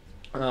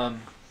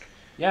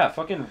 yeah,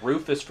 fucking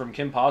Rufus from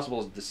Kim Possible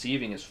is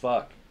deceiving as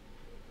fuck.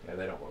 Yeah,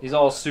 they don't look. He's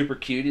like all that. super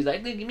cute. He's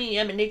like, look at me,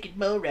 I'm a naked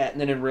mole rat.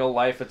 And then in real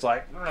life, it's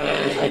like,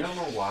 I don't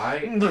know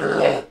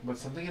why, but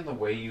something in the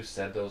way you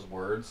said those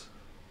words,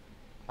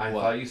 I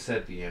What? thought you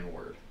said the N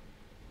word.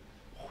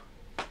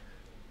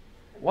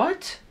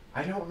 what?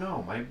 I don't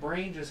know. My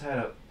brain just had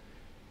a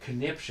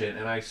conniption,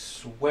 and I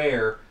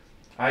swear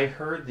I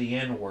heard the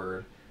N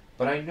word,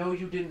 but I know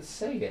you didn't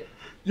say it.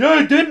 Yeah,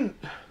 I didn't.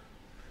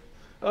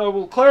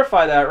 We'll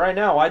clarify that right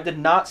now. I did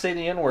not say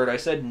the N-word. I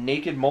said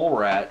naked mole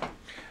rat.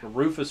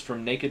 Rufus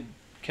from Naked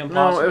Kim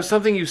Possible. No, it was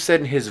something you said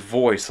in his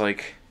voice,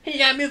 like.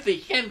 Hey, I'm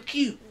Rufus. I'm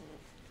cute.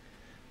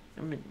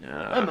 I'm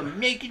I'm a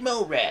naked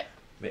mole rat.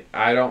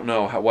 I don't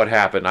know what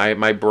happened.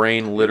 My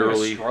brain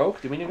literally.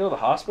 Stroke? Do we need to go to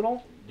the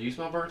hospital? Do you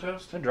smell burnt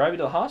toast? Should I drive you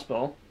to the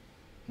hospital?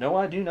 No,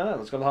 I do not.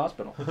 Let's go to the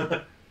hospital.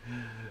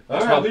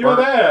 Alright, Smell I'll be right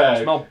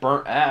back. Smell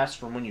burnt ass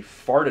from when you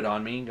farted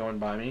on me going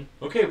by me.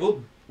 Okay,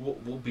 we'll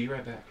be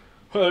right back.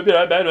 I'll be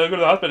right back. I'll go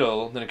to the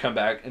hospital. Then I come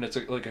back and it's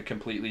like a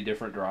completely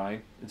different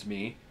drawing. It's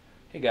me.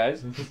 Hey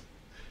guys.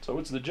 So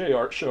it's the J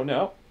Art show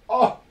now.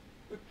 Oh!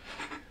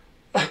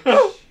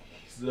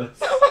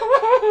 Jesus.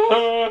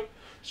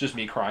 It's just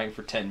me crying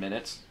for 10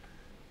 minutes.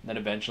 And then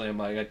eventually I'm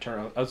like, I turn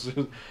on. I'll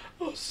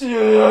see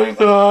you next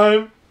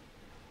time.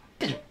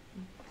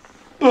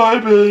 Bye,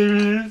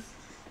 babies.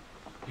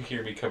 You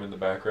hear me come in the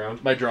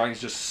background? My drawing's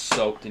just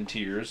soaked in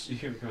tears. You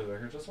hear me come in the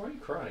background? Just why are you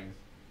crying?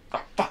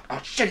 Oh, fuck. Oh,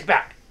 shit, he's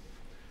back.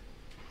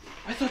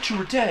 I thought you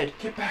were dead.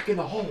 Get back in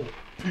the hole.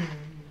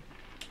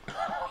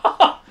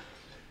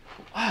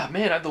 Ah,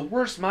 man, I have the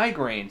worst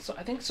migraine. So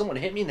I think someone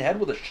hit me in the head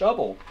with a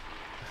shovel.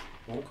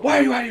 Why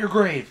are you out of your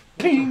grave?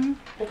 Ping!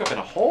 Woke up in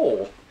a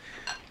hole.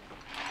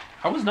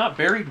 I was not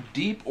buried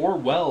deep or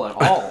well at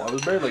all. I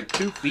was buried like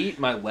 2 feet.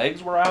 My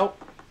legs were out.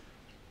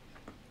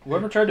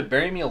 Whoever tried to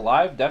bury me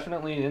alive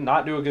definitely did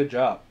not do a good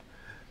job.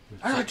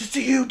 I'd like to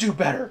see you do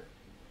better.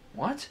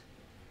 What?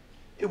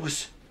 It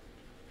was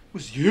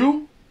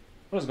you?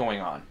 What is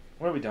going on?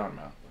 What are we talking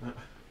about?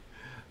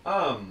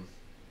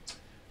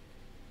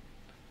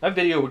 That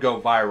video would go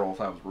viral if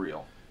that was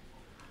real.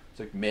 It's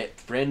like,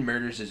 friend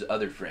murders his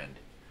other friend.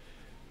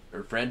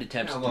 Or friend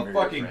attempts to On the murder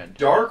fucking friend.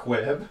 dark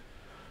web.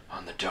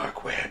 On the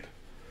dark web.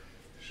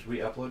 Should we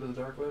upload to the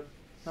dark web?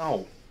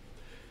 No.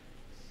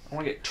 I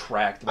want to get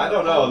tracked. By I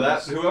don't know.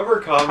 police. That whoever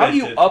commented. How do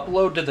you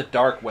upload to the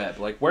dark web?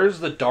 Like, where's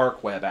the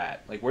dark web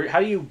at? Like, where? How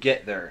do you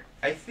get there?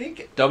 I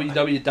think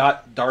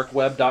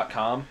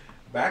www.darkweb.com.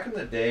 back in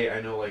the day,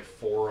 I know like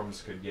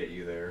forums could get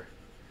you there.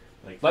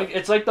 Like,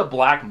 it's like the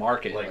black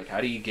market. Like- Like,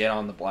 how do you get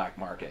on the black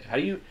market? How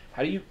do you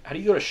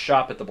go to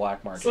shop at the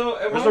black market? So,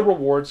 Where's the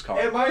rewards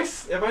card? Am I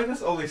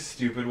this only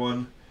stupid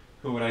one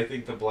who, when I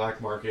think the black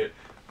market,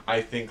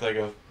 I think like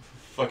a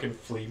fucking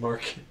flea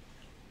market?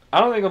 I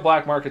don't think the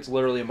black market's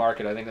literally a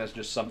market. I think that's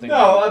just something.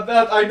 No,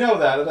 I know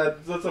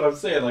that. That's what I'm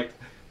saying. Like,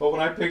 but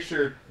when I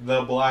picture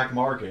the black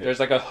market, There's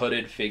like a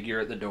hooded figure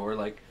at the door,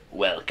 like,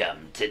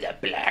 welcome to the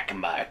black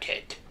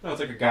market. no, it's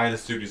like a guy in a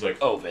suit. He's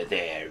like, Over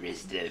there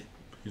is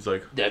he's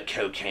like, the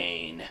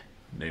cocaine.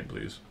 name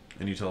please,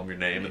 and you tell him your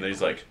name, and then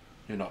he's like,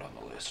 You're not on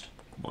the list.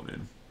 come on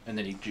in. And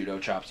then he judo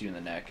chops you in the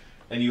neck.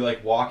 And you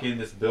like walk in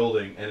this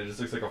building, and it just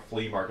looks like a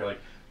flea market. Like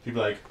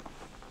people like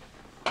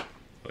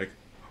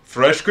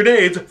fresh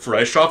grenades,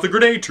 fresh off the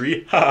grenade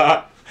tree. Ha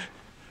ha!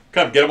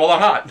 Come get them while they're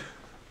hot.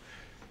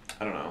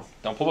 I don't know.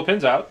 Don't pull the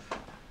pins out.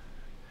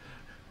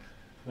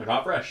 They're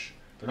not fresh.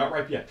 They're not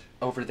ripe yet.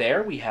 Over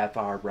there, we have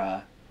our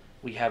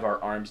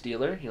arms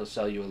dealer. He'll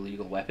sell you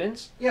illegal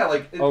weapons. Yeah,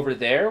 like. Over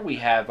there, we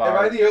have Am I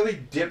our the only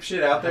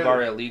dipshit out there?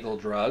 our illegal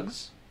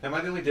drugs. Am I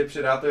the only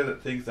dipshit out there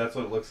that thinks that's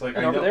what it looks like?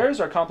 And I over know. there is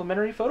our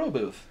complimentary photo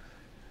booth,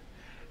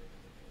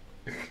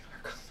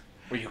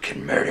 where you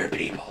can murder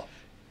people.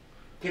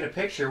 Get a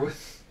picture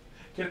with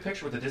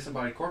the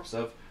disembodied corpse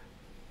of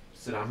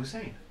Saddam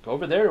Hussein. Go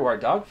over there to our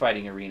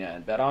dogfighting arena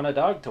and bet on a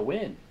dog to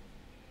win.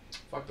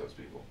 Fuck those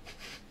people.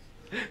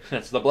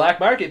 That's the black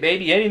market,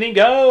 baby. Anything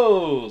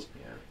goes.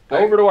 Yeah. Go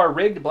over to our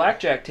rigged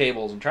blackjack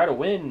tables and try to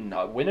win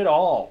it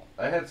all.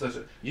 I had such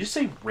a You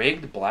say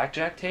rigged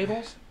blackjack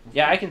tables?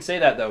 Yeah, I can say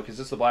that though, because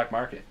it's the black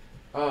market.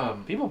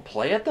 People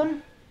play at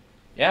them?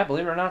 Yeah,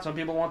 believe it or not, some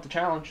people want the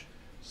challenge.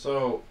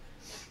 So,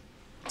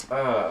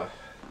 I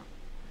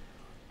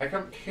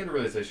came to a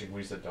realization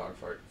when you said dog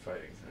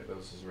fighting. That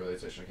was a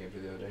realization I came to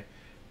the other day.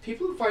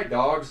 People who fight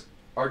dogs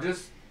are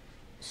just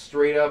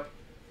straight up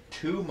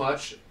too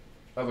much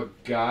of a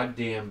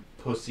goddamn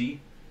pussy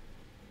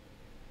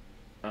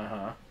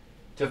Uh-huh.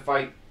 to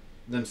fight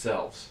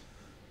themselves.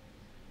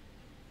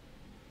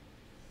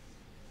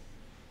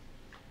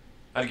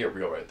 I'd get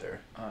real right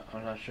there.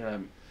 I'm not sure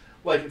I'm...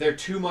 Like, they're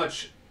too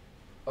much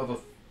of a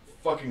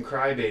fucking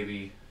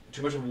crybaby,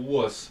 too much of a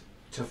wuss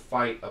to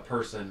fight a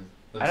person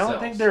I themselves.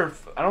 don't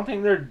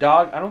think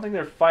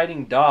they're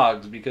fighting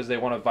dogs because they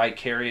want to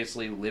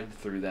vicariously live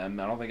through them.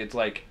 I don't think it's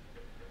like,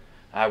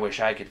 I wish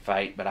I could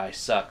fight, but I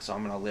suck, so I'm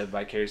going to live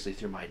vicariously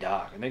through my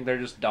dog. I think they're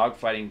just dog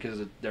fighting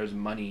because there's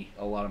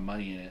a lot of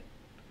money in it.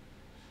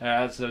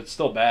 It's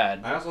still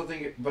bad. I also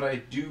think, but I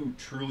do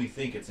truly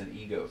think it's an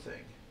ego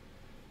thing.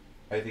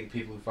 I think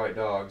people who fight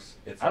dogs,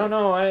 it's I don't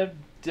know.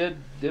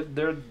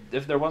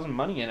 If there wasn't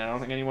money in it, I don't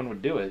think anyone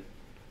would do it.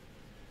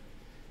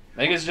 I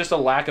think it's just a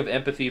lack of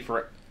empathy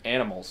for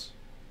animals.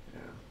 Yeah,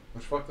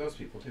 which fuck those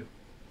people too.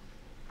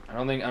 I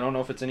don't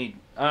know if it's any.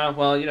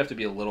 Well, you'd have to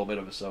be a little bit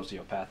of a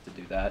sociopath to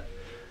do that.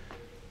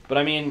 But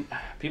I mean,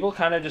 people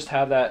kind of just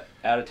have that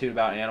attitude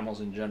about animals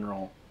in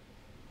general.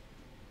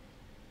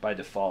 By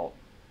default.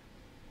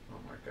 Oh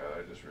my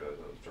god! I just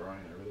realized I was drawing.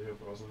 I really hope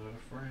it wasn't out of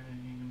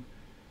frame.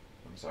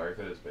 I'm sorry if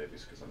it is,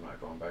 babies, because I'm not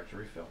going back to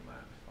refilm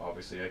that.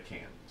 Obviously, I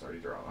can. It's already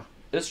drawn.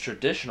 It's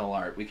traditional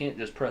art. We can't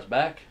just press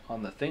back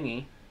on the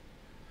thingy.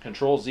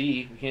 Control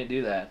Z. We can't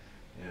do that.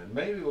 And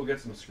maybe we'll get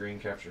some screen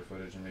capture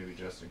footage, and maybe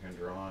Justin can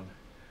draw on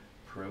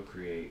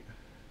Procreate.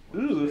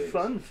 Ooh,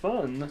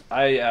 fun.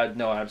 I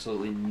know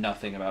absolutely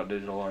nothing about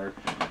digital art.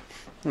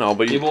 No,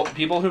 but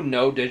People who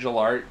know digital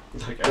art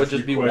Like, would ask just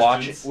you be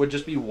questions.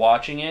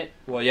 watching it.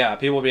 Well, yeah,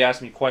 people would be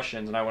asking me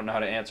questions and I wouldn't know how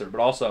to answer. But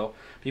also,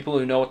 people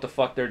who know what the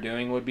fuck they're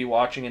doing would be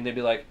watching and they'd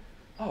be like,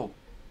 "Oh,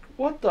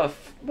 what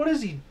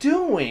is he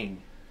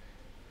doing?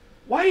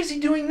 Why is he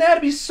doing that?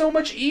 It'd be so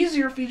much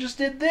easier if he just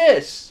did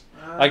this."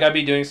 Like I'd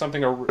be doing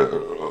something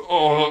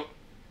I'd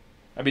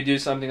be doing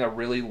something a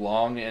really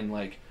long and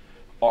like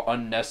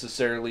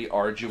unnecessarily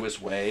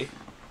arduous way.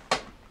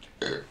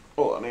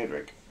 Hold on, I need a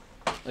drink.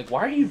 Like,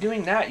 why are you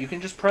doing that? You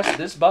can just press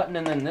this button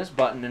and then this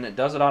button and it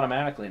does it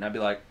automatically. And I'd be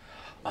like,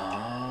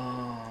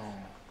 oh.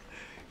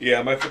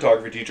 Yeah, my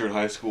photography teacher in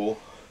high school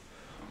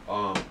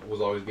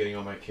was always getting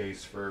on my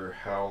case for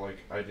how like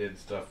I did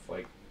stuff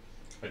like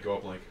I'd go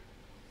up and like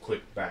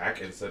click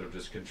back instead of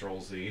just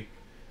Control Z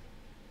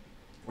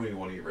when you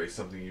want to erase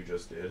something you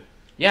just did.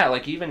 Yeah,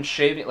 like even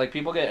shaving, like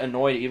people get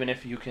annoyed even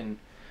if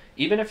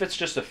it's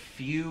just a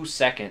few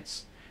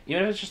seconds,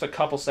 even if it's just a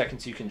couple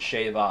seconds you can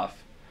shave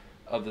off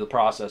of the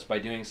process by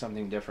doing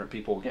something different,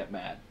 people will get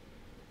mad.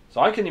 So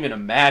I couldn't even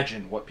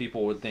imagine what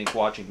people would think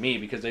watching me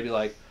because they'd be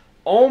like,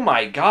 oh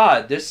my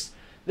god, this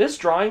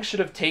drawing should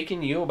have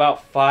taken you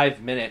about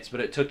 5 minutes, but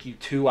it took you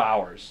 2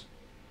 hours.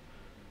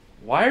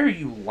 Why are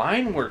you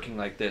line working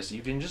like this?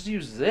 You can just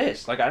use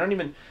this. Like I don't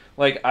even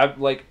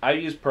I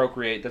use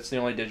Procreate. That's the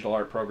only digital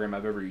art program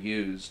I've ever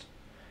used.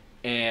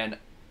 And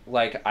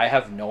like I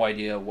have no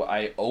idea what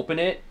I open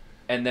it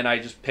and then I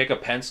just pick a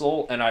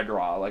pencil and I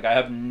draw. Like I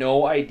have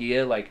no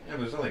idea like Yeah,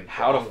 there's nothing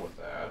how wrong to with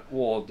that.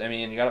 well, I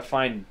mean, you got to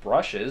find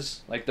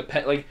brushes. Like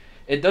like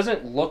it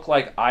doesn't look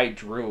like I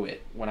drew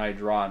it when I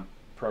draw on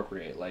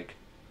Procreate. Like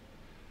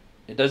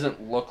it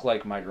doesn't look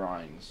like my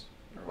drawings.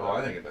 Oh,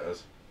 I think it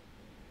does.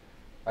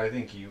 I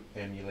think you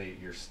emulate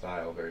your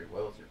style very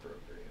well with your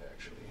Procreate,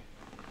 actually.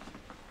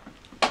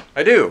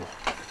 I do.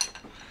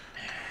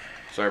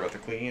 Sorry about the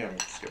cleaning. I'm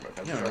just getting my I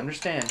pencil. don't sharp.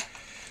 understand.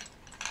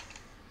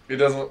 It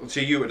doesn't.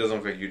 To you, it doesn't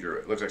look like you drew it.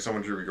 It looks like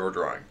someone drew your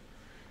drawing,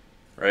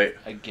 right?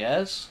 I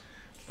guess.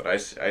 But I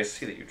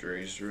see that you drew.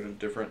 You just drew it in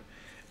different.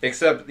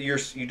 Except you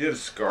did a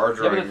scar but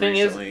drawing the thing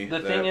is- recently. the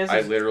that thing is-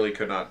 I literally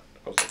could not.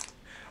 I was like,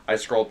 I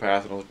scrolled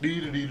past and I was like,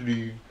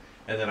 dee.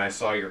 And then I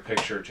saw your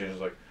picture change. I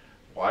was like,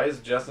 why is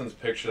Justin's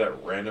picture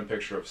that random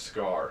picture of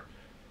Scar?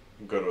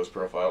 Go to his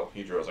profile.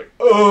 He drew. I was like,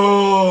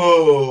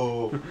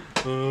 oh,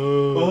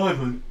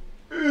 I'm an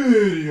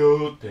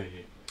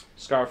idiot.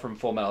 Scar from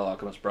Full Metal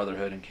Alchemist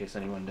Brotherhood, in case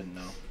anyone didn't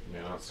know.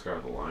 Yeah, not Scar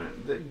the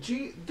Lion.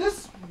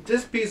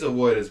 This piece of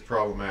wood is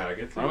problematic.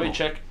 It's Why don't we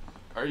check?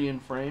 Are you in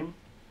frame?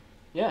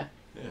 Yeah.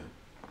 Yeah.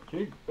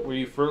 Dude, were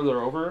you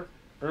further over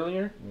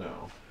earlier?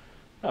 No.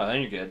 Oh,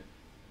 then you're good.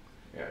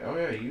 Yeah. Oh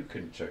yeah. You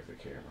can check the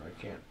camera.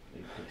 I can't.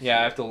 You can Yeah, I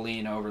see. have to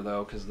lean over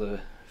though, because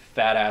the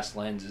fat ass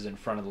lens is in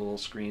front of the little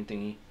screen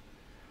thingy.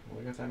 Well,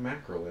 we got that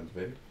macro lens,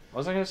 baby. What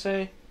was I gonna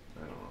say? I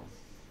don't know.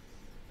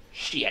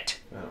 Shit.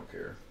 I don't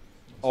care.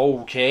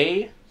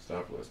 Okay.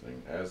 Stop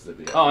listening. As the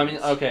Oh, I mean,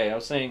 okay. I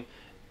was saying,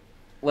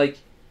 like,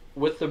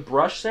 with the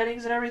brush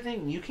settings and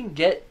everything, you can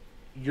get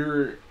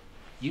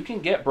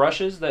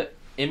brushes that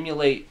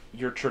emulate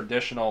your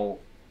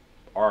traditional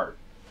art.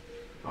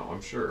 Oh,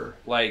 I'm sure.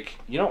 Like,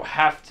 you don't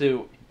have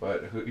to.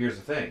 But here's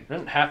the thing. There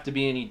doesn't have to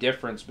be any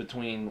difference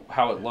between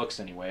how it looks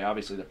anyway.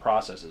 Obviously, the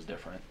process is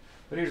different.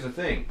 But here's the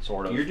thing.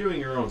 Sort of. You're doing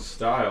your own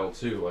style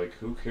too. Like,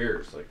 who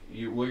cares? Like,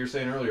 what you're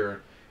saying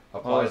earlier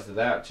applies to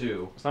that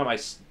too. It's not my.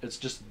 It's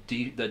just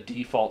the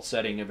default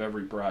setting of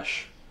every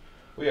brush.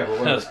 Well, yeah, but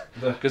what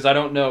the Because I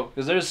don't know.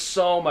 Because there's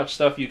so much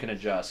stuff you can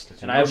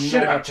adjust, and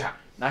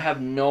I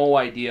have no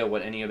idea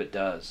what any of it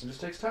does. It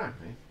just takes time,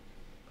 man.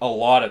 A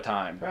lot of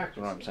time. Practice.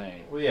 That's what I'm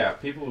saying. Well, yeah,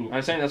 people who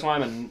I'm saying that's why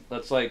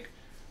that's like,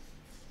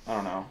 I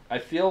don't know. I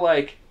feel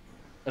like,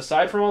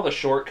 aside from all the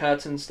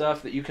shortcuts and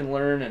stuff that you can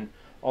learn and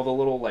all the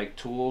little like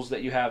tools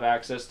that you have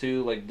access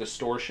to, like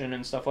distortion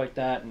and stuff like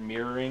that and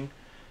mirroring,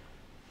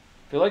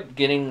 I feel like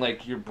getting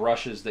like your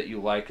brushes that you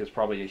like is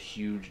probably a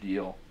huge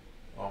deal.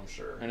 Oh, I'm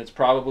sure. And it's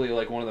probably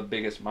like one of the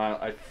biggest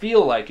I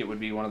feel like it would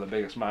be one of the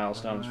biggest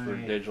milestones for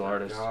digital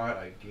artists. God,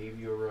 I gave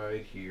you a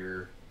ride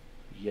here.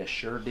 You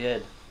sure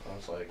did. I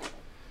was like,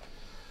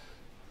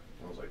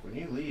 when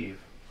you leave,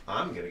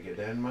 I'm gonna get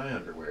down in my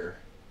underwear.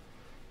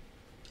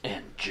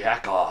 And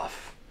jack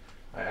off.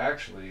 I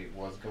actually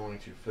was going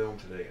to film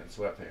today in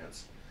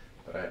sweatpants,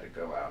 but I had to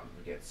go out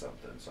and get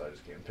something, so I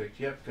just came and picked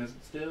you up because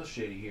it's still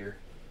shitty here.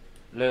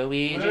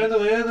 Luigi. Where the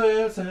weather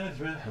is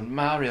right. And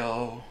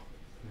Mario.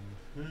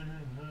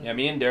 Yeah,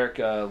 me and Derek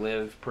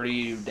live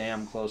pretty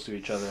damn close to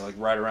each other, like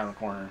right around the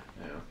corner.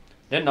 Yeah,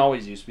 Didn't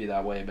always used to be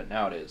that way, but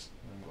now it is.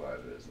 I'm glad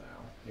it is now.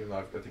 Even though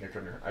I think I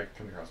come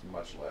to your house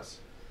much less.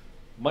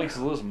 Makes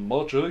this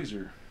much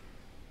easier.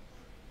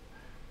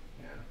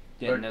 Yeah.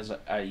 Getting a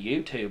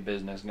YouTube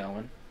business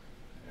going.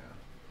 Yeah.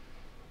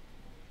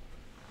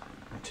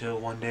 Until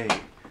one day,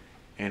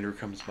 Andrew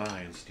comes by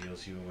and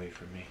steals you away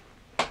from me.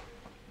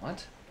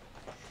 What?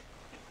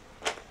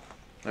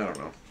 I don't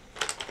know.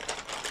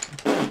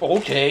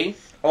 Okay.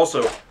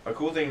 Also, a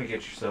cool thing to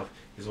get yourself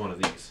is one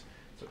of these.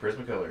 It's a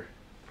Prismacolor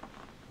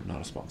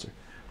Not a sponsor.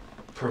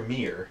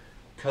 Premiere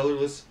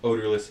colorless,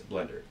 odorless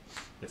blender.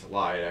 It's a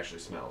lie. It actually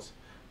smells.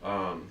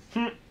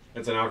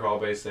 It's an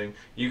alcohol-based thing.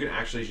 You can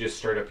actually just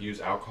straight up use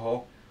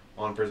alcohol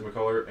on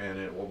Prismacolor, and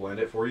it will blend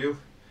it for you. You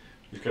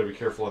just gotta be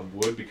careful on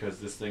wood because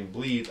this thing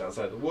bleeds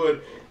outside the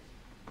wood.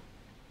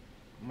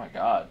 Oh my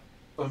god.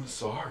 I'm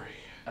sorry.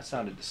 That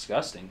sounded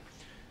disgusting.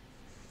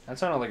 That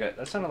sounded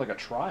like a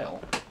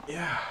trial.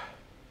 Yeah.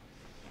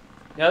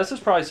 Yeah, this is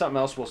probably something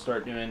else we'll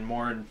start doing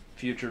more in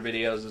future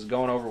videos, is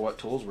going over what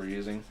tools we're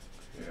using.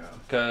 Yeah.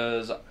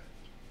 Because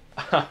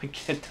I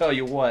can't tell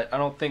you what, I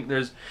don't think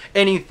there's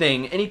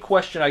any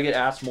question I get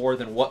asked more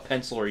than what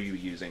pencil are you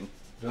using.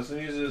 Justin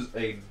uses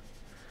a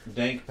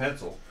dank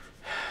pencil.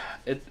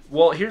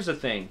 Well, here's the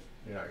thing.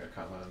 You're not gonna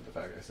comment on the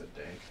fact I said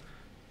dank.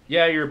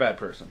 Yeah, you're a bad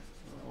person.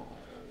 Oh.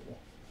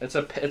 I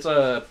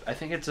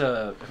think it's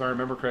a, if I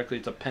remember correctly,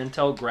 it's a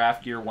Pentel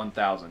Graph Gear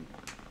 1000.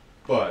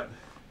 But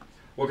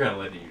what kind of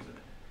lead do you use in it?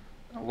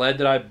 A lead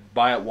that I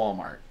buy at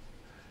Walmart.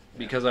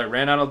 Because I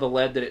ran out of the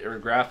lead or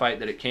graphite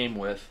that it came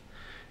with.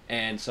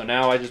 And so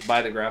now I just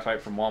buy the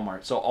graphite from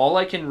Walmart. So all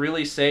I can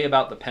really say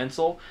about the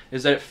pencil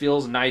is that it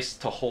feels nice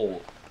to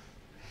hold.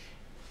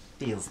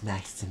 Feels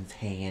nice in his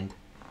hand.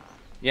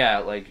 Yeah,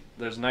 like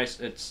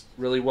it's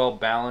really well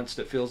balanced.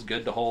 It feels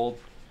good to hold.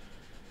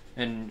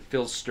 And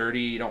feels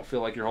sturdy. You don't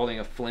feel like you're holding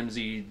a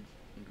flimsy,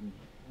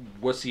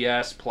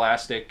 wussy-ass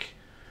plastic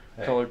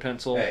colored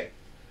pencil. Hey,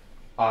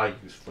 I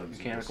use flimsy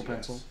Mechanical wussy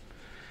pencil. ass.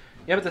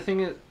 Yeah, but the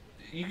thing is,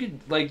 you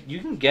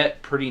can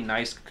get pretty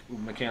nice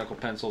mechanical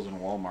pencils in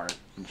Walmart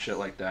and shit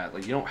like that.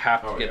 Like, you don't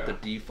have to get the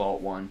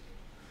default one.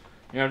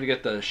 You don't have to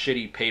get the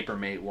shitty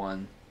Papermate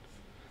one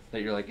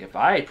that you're like, if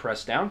I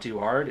press down too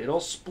hard, it'll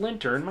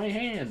splinter in my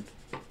hand.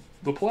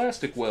 The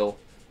plastic will.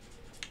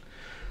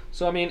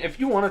 So I mean, if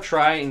you want to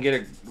try and get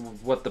if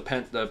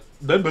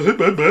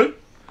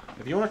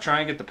you want to try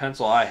and get the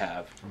pencil I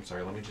have. I'm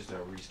sorry, let me just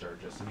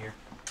restart Justin here.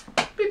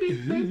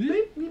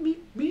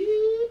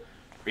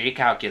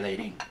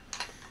 Recalculating.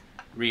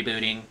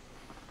 Rebooting.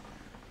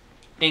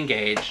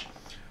 Engage.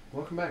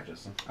 Welcome back,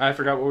 Justin. I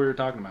forgot what we were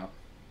talking about.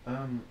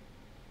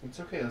 It's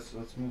okay.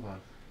 Let's move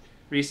on.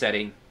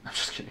 Resetting. I'm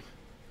just kidding.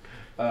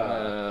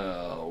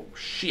 Oh,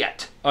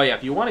 shit. Oh, yeah,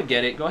 if you want to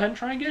get it, go ahead and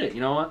try and get it.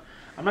 You know what?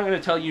 I'm not going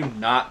to tell you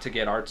not to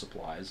get art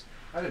supplies.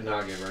 I did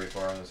not get very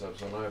far on this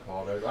episode, and I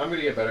apologize. I'm going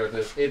to get better at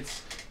this.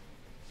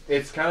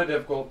 It's kind of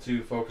difficult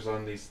to focus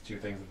on these two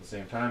things at the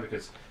same time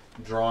because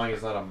drawing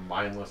is not a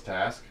mindless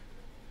task.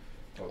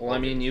 Well, I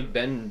mean, you've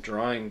been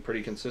drawing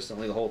pretty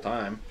consistently the whole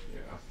time.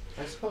 Yeah,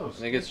 I suppose. I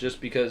think it's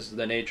just because of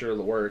the nature of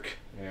the work.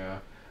 Yeah.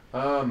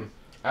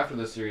 After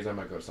this series, I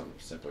might go to some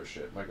simpler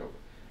shit.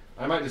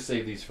 I might just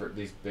save these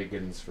big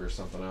ones for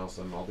something else,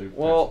 and I'll do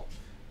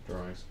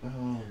drawings.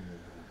 Oh.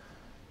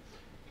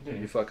 Did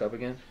you fuck up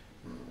again?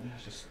 Yeah,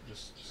 just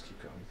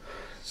keep going.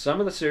 Some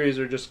of the series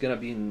are just gonna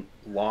be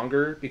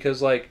longer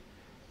because, like,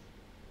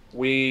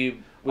 we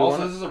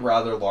also, this is a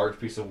rather large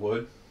piece of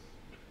wood.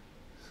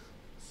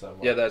 So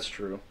yeah, that's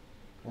true.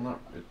 Well, not.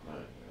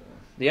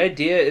 The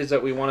idea is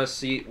that we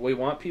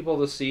want people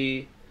to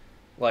see,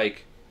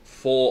 like,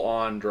 full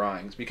on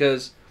drawings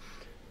because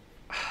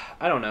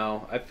I don't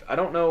know. I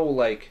don't know,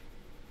 like,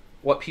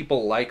 what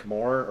people like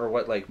more or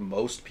what, like,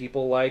 most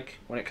people like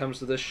when it comes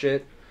to this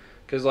shit.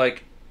 Because,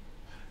 like,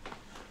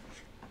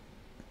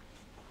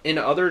 in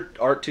other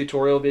art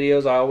tutorial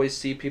videos, I always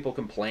see people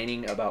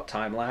complaining about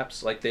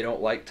time-lapse. Like, they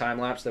don't like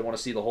time-lapse. They want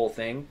to see the whole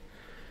thing.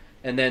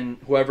 And then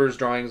whoever's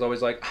drawing is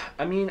always like,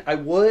 I mean, I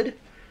would,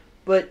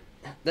 but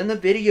then the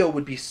video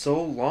would be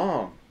so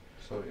long.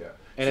 So, yeah.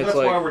 And so that's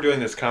why we're doing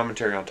this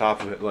commentary on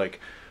top of it,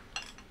 like,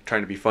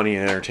 trying to be funny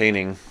and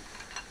entertaining.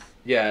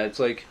 Yeah, it's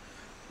like,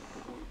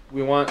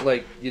 we want,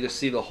 like, you to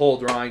see the whole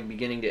drawing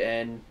beginning to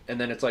end, and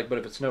then it's like, but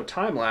if it's no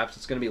time-lapse,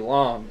 it's going to be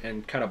long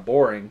and kind of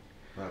boring.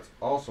 That's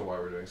also why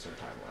we're doing some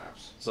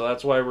time-lapse. So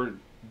that's why we're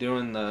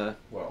doing the...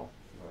 Well,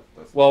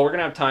 we're going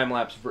to have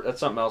time-lapse...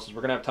 That's something else.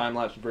 We're going to have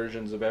time-lapse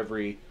versions of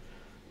every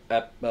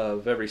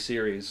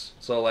series.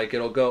 So, like,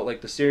 it'll go...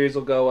 Like, the series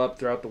will go up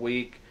throughout the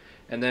week,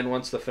 and then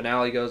once the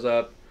finale goes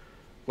up,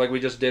 like we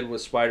just did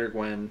with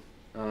Spider-Gwen,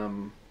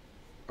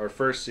 our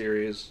first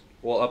series,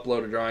 we'll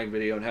upload a drawing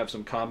video and have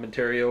some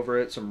commentary over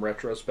it, some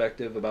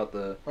retrospective about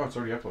the... Oh, it's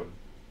already uploaded.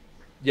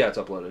 Yeah, it's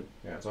uploaded.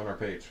 Yeah, it's on our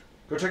page.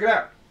 Go check it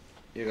out.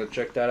 You go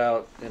check that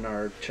out in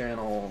our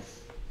channel.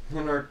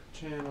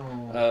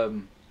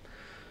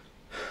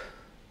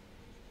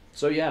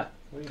 So yeah.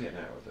 What are you getting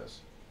at with this?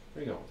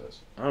 Where are you going with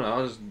this? I don't know.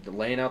 I was just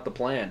laying out the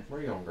plan. Where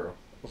are you going, girl? I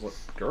was like,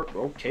 girl,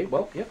 okay,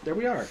 well, yep, there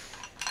we are.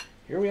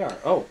 Here we are.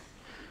 Oh,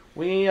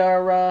 we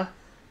are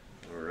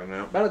We're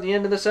now about at the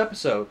end of this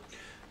episode.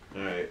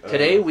 All right.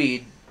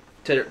 Today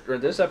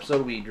this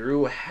episode we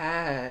drew a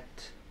hat.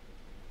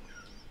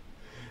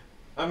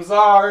 I'm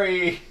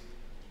sorry.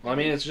 Well, I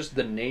mean, it's just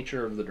the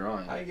nature of the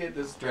drawing. I get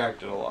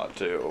distracted a lot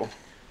too.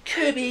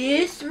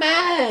 Kirby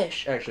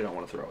smash! Actually, I don't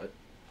want to throw it.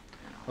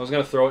 I was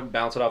going to throw it and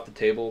bounce it off the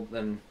table,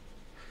 then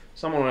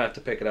someone would have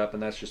to pick it up,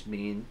 and that's just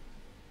mean.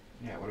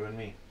 Yeah, it would have been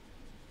me.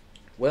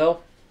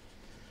 Well,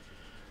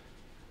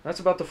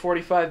 that's about the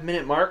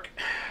 45-minute mark.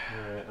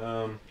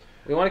 Alright,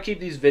 We want to keep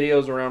these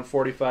videos around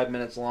 45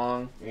 minutes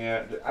long.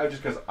 Yeah, I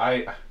just because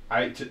I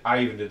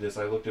even did this.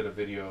 I looked at a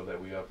video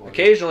that we uploaded.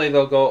 Occasionally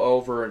they'll go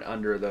over and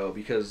under though,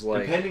 because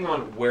like depending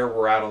on where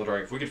we're at on the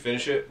drawing, if we could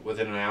finish it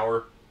within an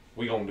hour,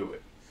 we gonna do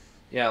it.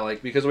 yeah,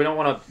 like because we don't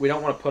want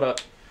to put up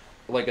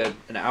like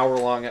an hour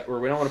long, or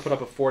we don't want to put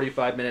up a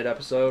 45-minute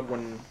episode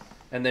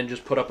and then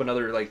just put up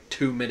another like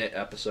 2-minute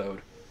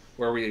episode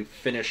where we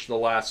finish the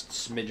last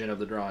smidgen of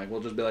the drawing.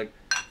 We'll just be like,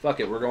 fuck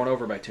it, we're going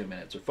over by 2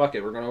 minutes, or fuck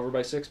it, we're going over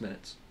by 6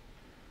 minutes.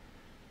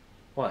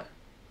 What?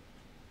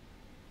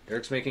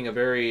 Eric's making a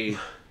very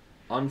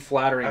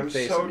unflattering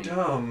face at I'm me. so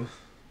dumb.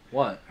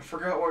 What? I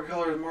forgot what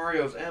color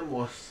Mario's M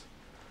was.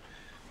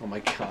 Oh my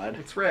god.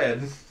 It's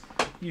red.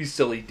 You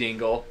silly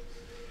dingle.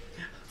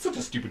 Such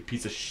a stupid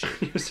piece of shit.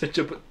 You're such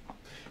a...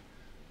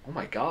 Oh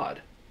my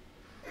god.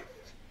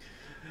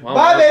 Well,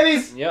 Bye,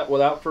 babies! Yeah,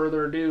 without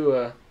further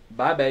ado,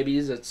 bye,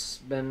 babies. It's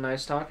been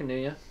nice talking to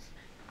you.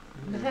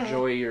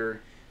 Enjoy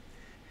your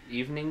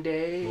evening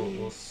day.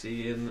 We'll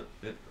see you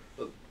in...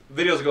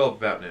 Videos go up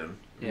about noon.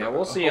 Yeah,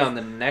 we'll see you on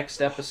the next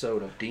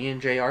episode of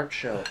D&J Art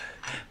Show.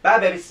 Bye,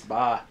 babies.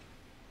 Bye.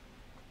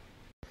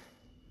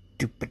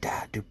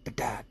 Doop-a-da,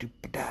 doop-a-da,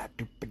 doop-a-da,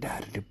 doop-a-da,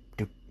 doop-a-da.